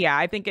 I mean, yeah,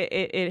 I think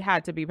it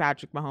had to be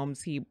Patrick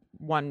Mahomes. He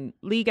won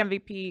league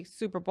MVP,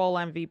 Super Bowl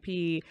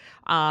MVP.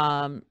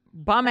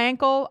 Bum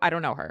ankle, I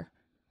don't know her.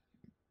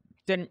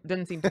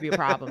 Didn't seem to be a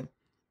problem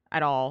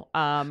at all.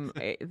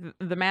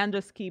 The man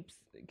just keeps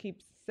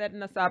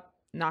setting us up,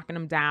 knocking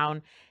him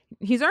down.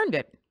 He's earned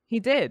it.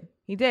 He did.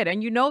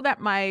 And you know that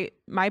my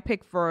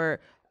pick for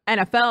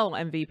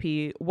NFL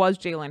MVP was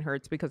Jalen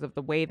Hurts because of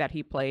the way that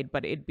he played,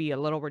 but it'd be a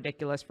little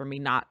ridiculous for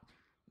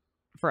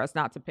us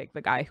not to pick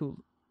the guy who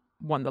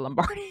won the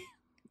Lombardi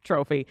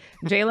trophy.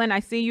 Jalen, I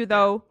see you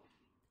though.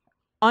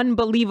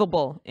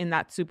 Unbelievable in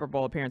that Super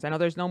Bowl appearance. I know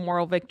there's no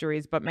moral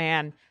victories, but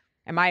man,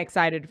 am I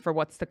excited for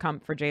what's to come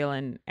for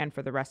Jalen and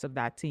for the rest of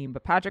that team.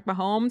 But Patrick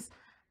Mahomes,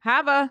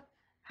 have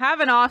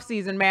an off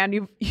season,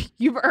 man.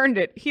 You've earned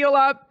it. Heal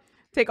up,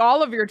 take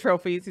all of your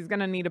trophies. He's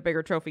gonna need a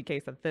bigger trophy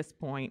case at this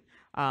point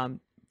to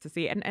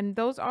see. And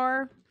those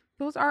are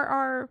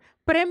our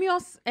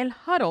Premios El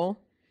Huddle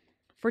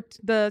for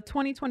the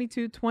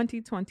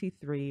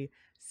 2022-2023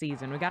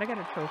 season. We got to get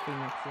a trophy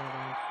next year,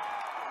 guys.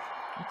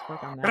 Let's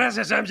work on that.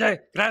 Gracias, MJ.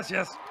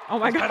 Gracias. Oh,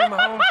 my God.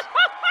 Mahomes.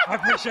 I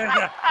appreciate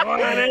that.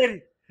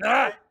 180.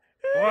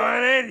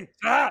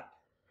 180.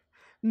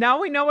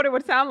 Now we know what it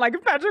would sound like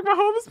if Patrick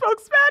Mahomes spoke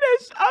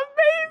Spanish.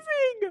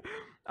 Amazing.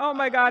 Oh,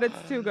 my God.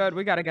 It's too good.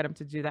 We got to get him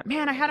to do that.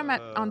 Man, I had him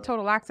on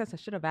Total Access. I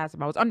should have asked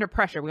him. I was under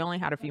pressure. We only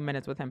had a few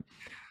minutes with him.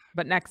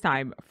 But next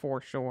time,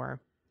 for sure.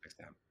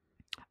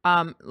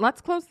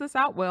 Let's close this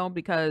out, Will,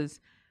 because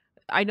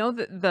I know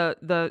that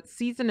the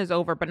season is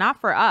over, but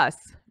not for us.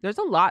 There's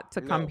a lot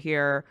to come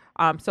here.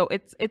 So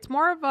it's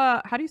more of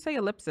a, how do you say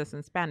ellipsis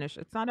in Spanish?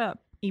 It's not a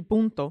y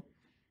punto,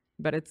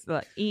 but it's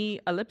the e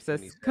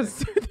ellipsis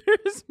because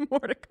there's more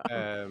to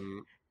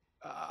come.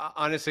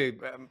 Honestly,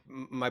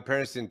 my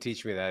parents didn't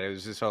teach me that. It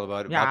was just all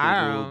about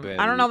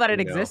I don't know that it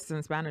exists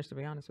in Spanish, to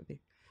be honest with you.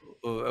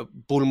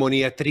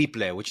 Pulmonía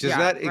triple, which does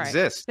not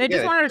exist. They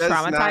just wanted to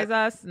traumatize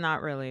us.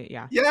 Not really.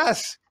 Yeah.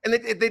 Yes, and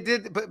they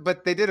did,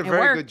 but they did a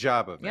very good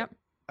job of it. Yep.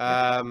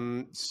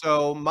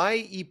 So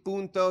my y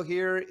punto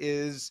here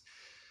is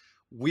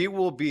we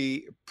will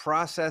be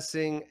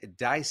processing,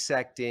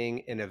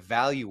 dissecting, and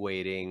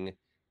evaluating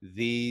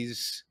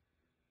these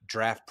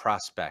draft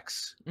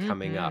prospects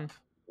coming up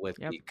with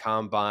the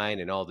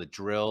combine and all the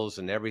drills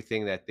and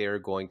everything that they're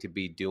going to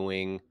be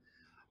doing.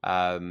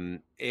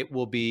 It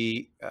will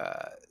be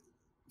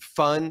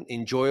fun,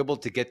 enjoyable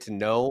to get to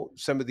know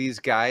some of these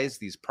guys,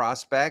 these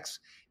prospects.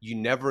 You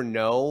never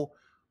know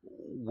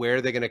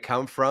where they're going to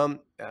come from.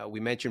 We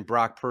mentioned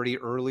Brock Purdy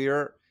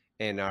earlier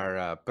in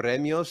our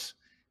Premios.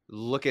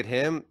 Look at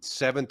him,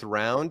 7th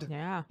round,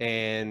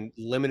 and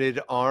limited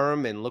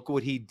arm, and look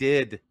what he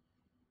did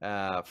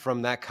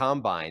from that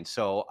combine.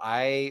 So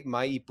my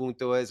y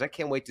punto is I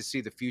can't wait to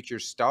see the future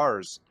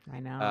stars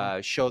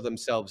show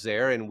themselves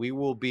there, and we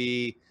will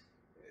be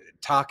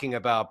talking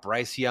about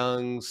Bryce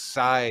Young's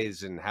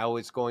size and how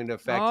it's going to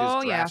affect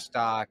his draft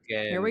stock,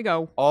 and here we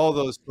go, all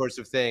those sorts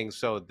of things.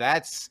 So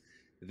that's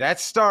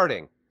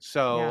starting.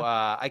 So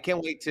I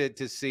can't wait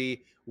to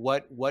see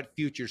what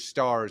future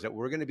stars that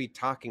we're going to be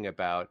talking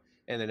about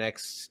in the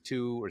next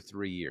 2 or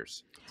 3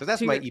 years. So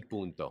that's my y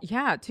punto.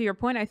 Yeah, to your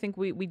point, I think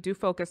we do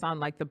focus on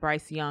like the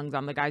Bryce Youngs,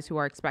 on the guys who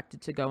are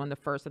expected to go in the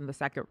 1st and the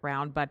 2nd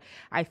round. But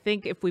I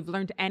think if we've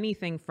learned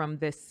anything from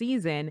this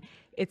season,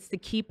 it's to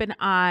keep an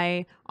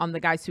eye on the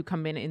guys who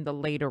come in the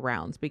later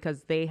rounds,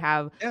 because they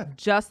have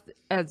just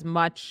as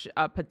much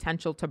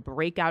potential to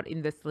break out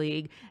in this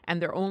league,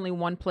 and they're only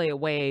one play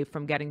away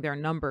from getting their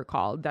number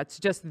called. That's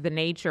just the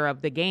nature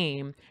of the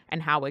game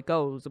and how it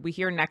goes. We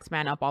hear next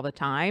man up all the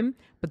time,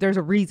 but there's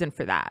a reason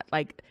for that.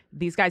 Like,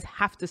 these guys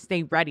have to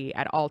stay ready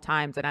at all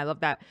times. And I love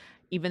that,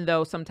 even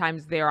though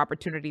sometimes their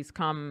opportunities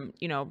come,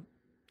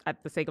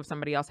 at the sake of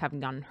somebody else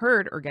having gotten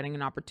hurt or getting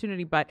an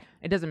opportunity, but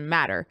it doesn't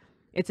matter.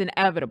 It's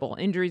inevitable.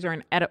 Injuries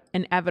are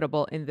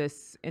inevitable in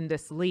this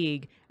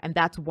league, and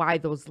that's why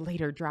those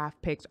later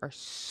draft picks are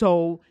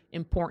so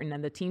important.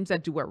 And the teams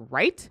that do it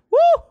right,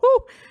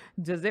 woo-hoo,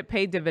 does it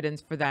pay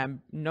dividends for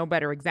them? No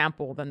better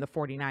example than the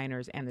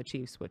 49ers and the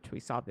Chiefs, which we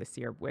saw this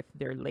year with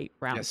their late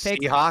round picks.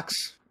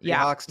 Seahawks.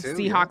 Seahawks too.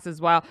 Seahawks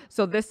as well.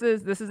 So this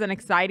is an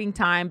exciting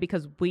time,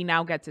 because we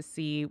now get to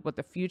see what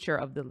the future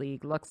of the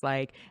league looks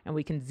like, and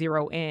we can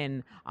zero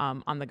in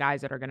on the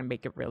guys that are going to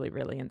make it really,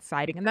 really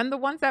exciting. And then the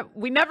ones that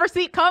we never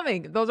see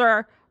coming, those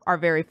are our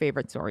very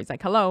favorite stories.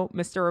 Like, hello,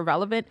 Mr.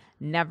 Irrelevant,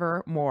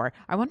 never more.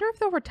 I wonder if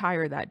they'll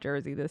retire that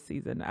jersey this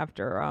season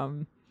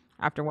after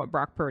what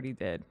Brock Purdy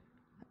did.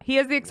 He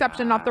is the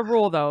exception, not the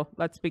rule, though.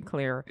 Let's be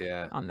clear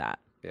on that.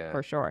 Yeah,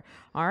 for sure.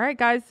 All right,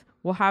 guys.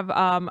 We'll have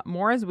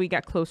more as we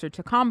get closer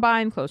to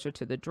Combine, closer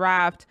to the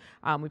draft.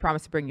 We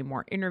promise to bring you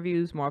more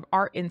interviews, more of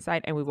our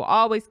insight, and we will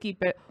always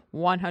keep it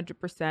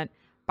 100%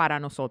 para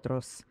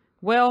nosotros.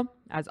 Will,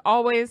 as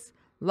always,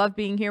 love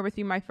being here with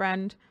you, my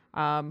friend.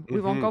 We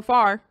won't go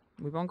far.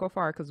 We won't go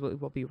far, because we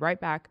will be right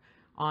back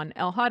on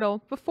El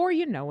Huddle before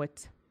you know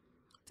it.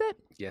 it.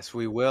 Yes,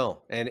 we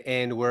will.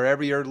 And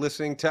wherever you're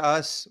listening to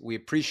us, we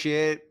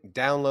appreciate it.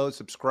 Download,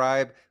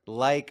 subscribe,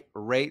 like,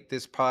 rate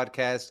this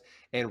podcast.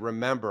 And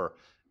remember,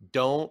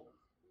 don't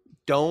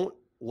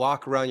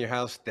walk around your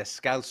house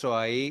descalzo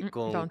ahí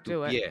con don't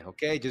do it. pie,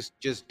 okay?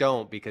 Just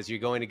don't, because you're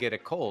going to get a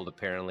cold,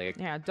 apparently.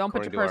 Yeah, don't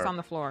put your purse on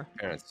the floor.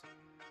 Parents.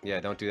 Yeah,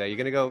 don't do that. You're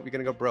gonna go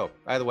broke.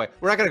 Either way,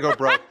 we're not gonna go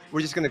broke.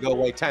 We're just gonna go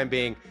away. Time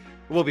being,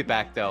 we'll be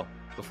back though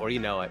before you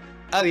know it.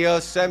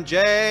 Adios,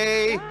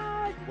 MJ.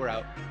 Bye. We're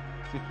out.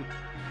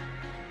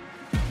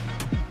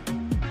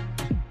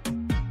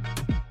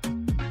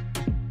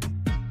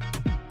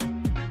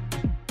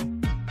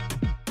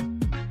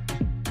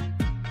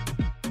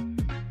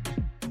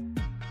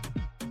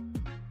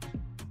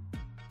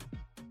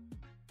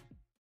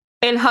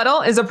 And Huddle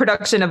is a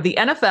production of the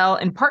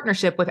NFL in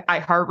partnership with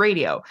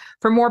iHeartRadio.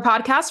 For more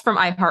podcasts from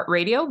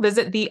iHeartRadio,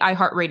 visit the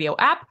iHeartRadio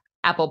app,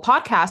 Apple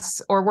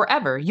Podcasts, or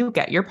wherever you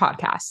get your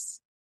podcasts.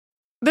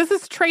 This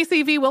is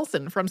Tracy V.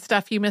 Wilson from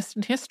Stuff You Missed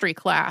in History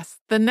class.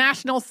 The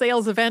national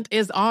sales event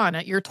is on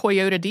at your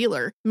Toyota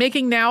dealer,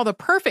 making now the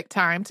perfect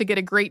time to get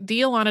a great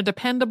deal on a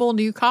dependable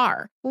new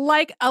car.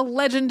 Like a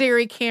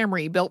legendary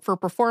Camry built for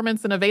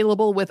performance and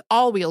available with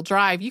all-wheel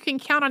drive, you can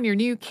count on your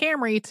new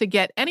Camry to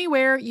get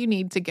anywhere you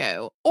need to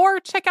go. Or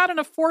check out an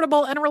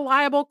affordable and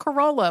reliable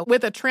Corolla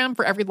with a trim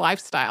for every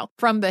lifestyle.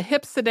 From the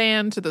hip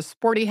sedan to the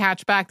sporty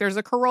hatchback, there's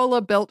a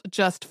Corolla built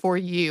just for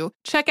you.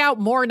 Check out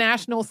more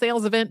national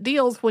sales event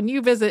deals when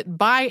you visit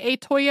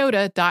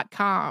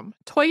buyatoyota.com.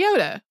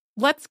 Toyota,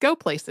 let's go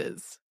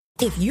places.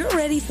 If you're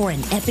ready for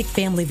an epic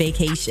family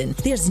vacation,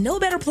 there's no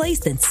better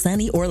place than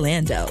sunny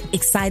Orlando.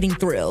 Exciting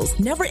thrills,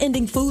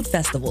 never-ending food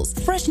festivals,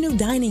 fresh new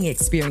dining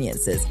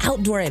experiences,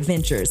 outdoor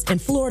adventures,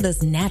 and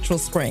Florida's natural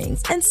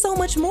springs, and so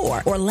much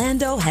more.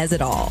 Orlando has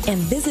it all. And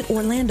Visit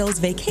Orlando's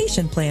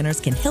vacation planners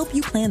can help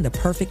you plan the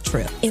perfect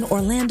trip. In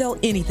Orlando,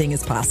 anything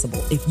is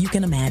possible if you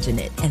can imagine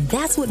it. And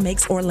that's what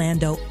makes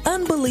Orlando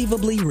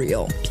unbelievably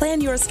real. Plan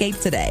your escape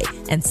today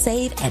and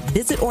save at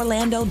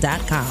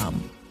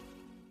visitorlando.com.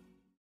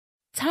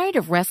 Tired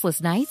of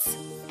restless nights?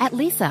 At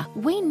Leesa,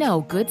 we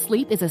know good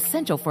sleep is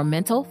essential for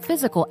mental,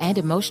 physical, and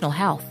emotional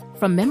health.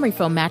 From memory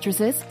foam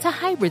mattresses to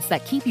hybrids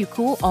that keep you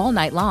cool all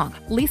night long,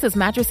 Leesa's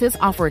mattresses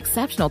offer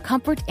exceptional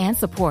comfort and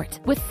support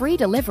with free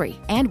delivery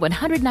and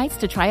 100 nights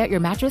to try out your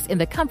mattress in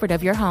the comfort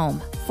of your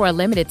home. For a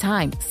limited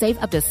time,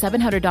 save up to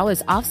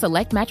 $700 off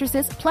select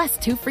mattresses plus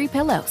 2 free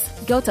pillows.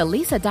 Go to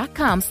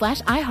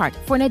leesa.com/iHeart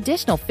for an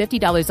additional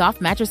 $50 off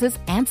mattresses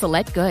and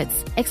select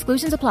goods.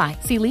 Exclusions apply.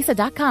 See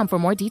leesa.com for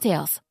more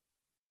details.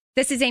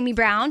 This is Amy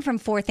Brown from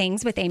 4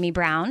 Things with Amy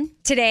Brown.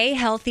 Today,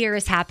 Healthier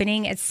is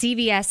happening at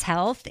CVS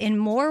Health in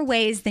more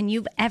ways than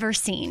you've ever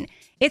seen.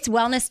 It's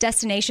wellness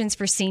destinations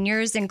for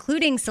seniors,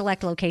 including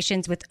select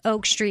locations with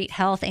Oak Street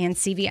Health and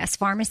CVS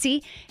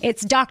Pharmacy.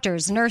 It's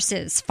doctors,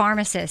 nurses,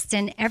 pharmacists,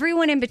 and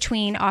everyone in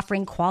between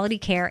offering quality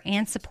care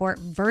and support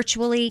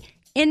virtually,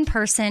 in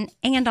person,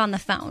 and on the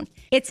phone.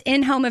 It's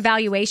in-home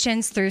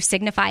evaluations through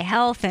Signify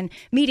Health and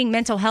meeting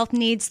mental health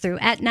needs through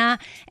Aetna.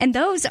 And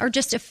those are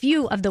just a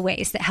few of the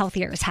ways that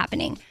Healthier is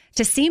happening.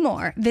 To see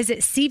more,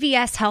 visit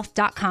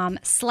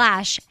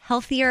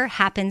cvshealth.com/healthier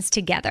happens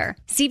together.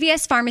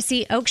 CVS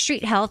Pharmacy, Oak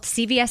Street Health,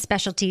 CVS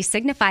Specialty,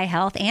 Signify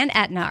Health, and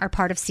Aetna are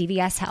part of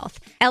CVS Health.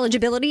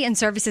 Eligibility and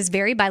services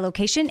vary by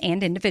location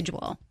and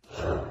individual.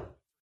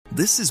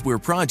 This is where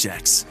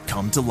projects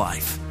come to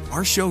life.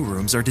 Our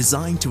showrooms are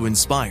designed to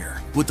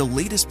inspire with the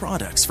latest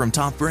products from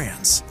top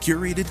brands,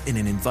 curated in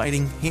an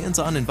inviting,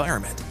 hands-on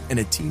environment, and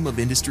a team of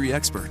industry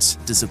experts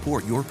to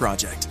support your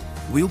project.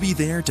 We'll be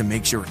there to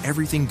make sure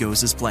everything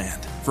goes as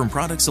planned, from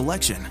product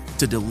selection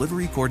to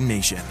delivery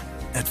coordination.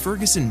 At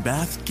Ferguson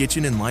Bath,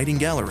 Kitchen, and Lighting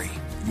Gallery,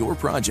 your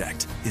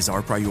project is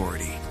our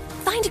priority.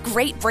 Find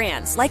great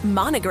brands like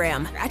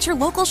Monogram at your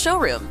local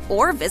showroom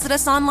or visit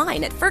us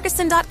online at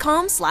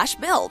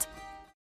ferguson.com/build.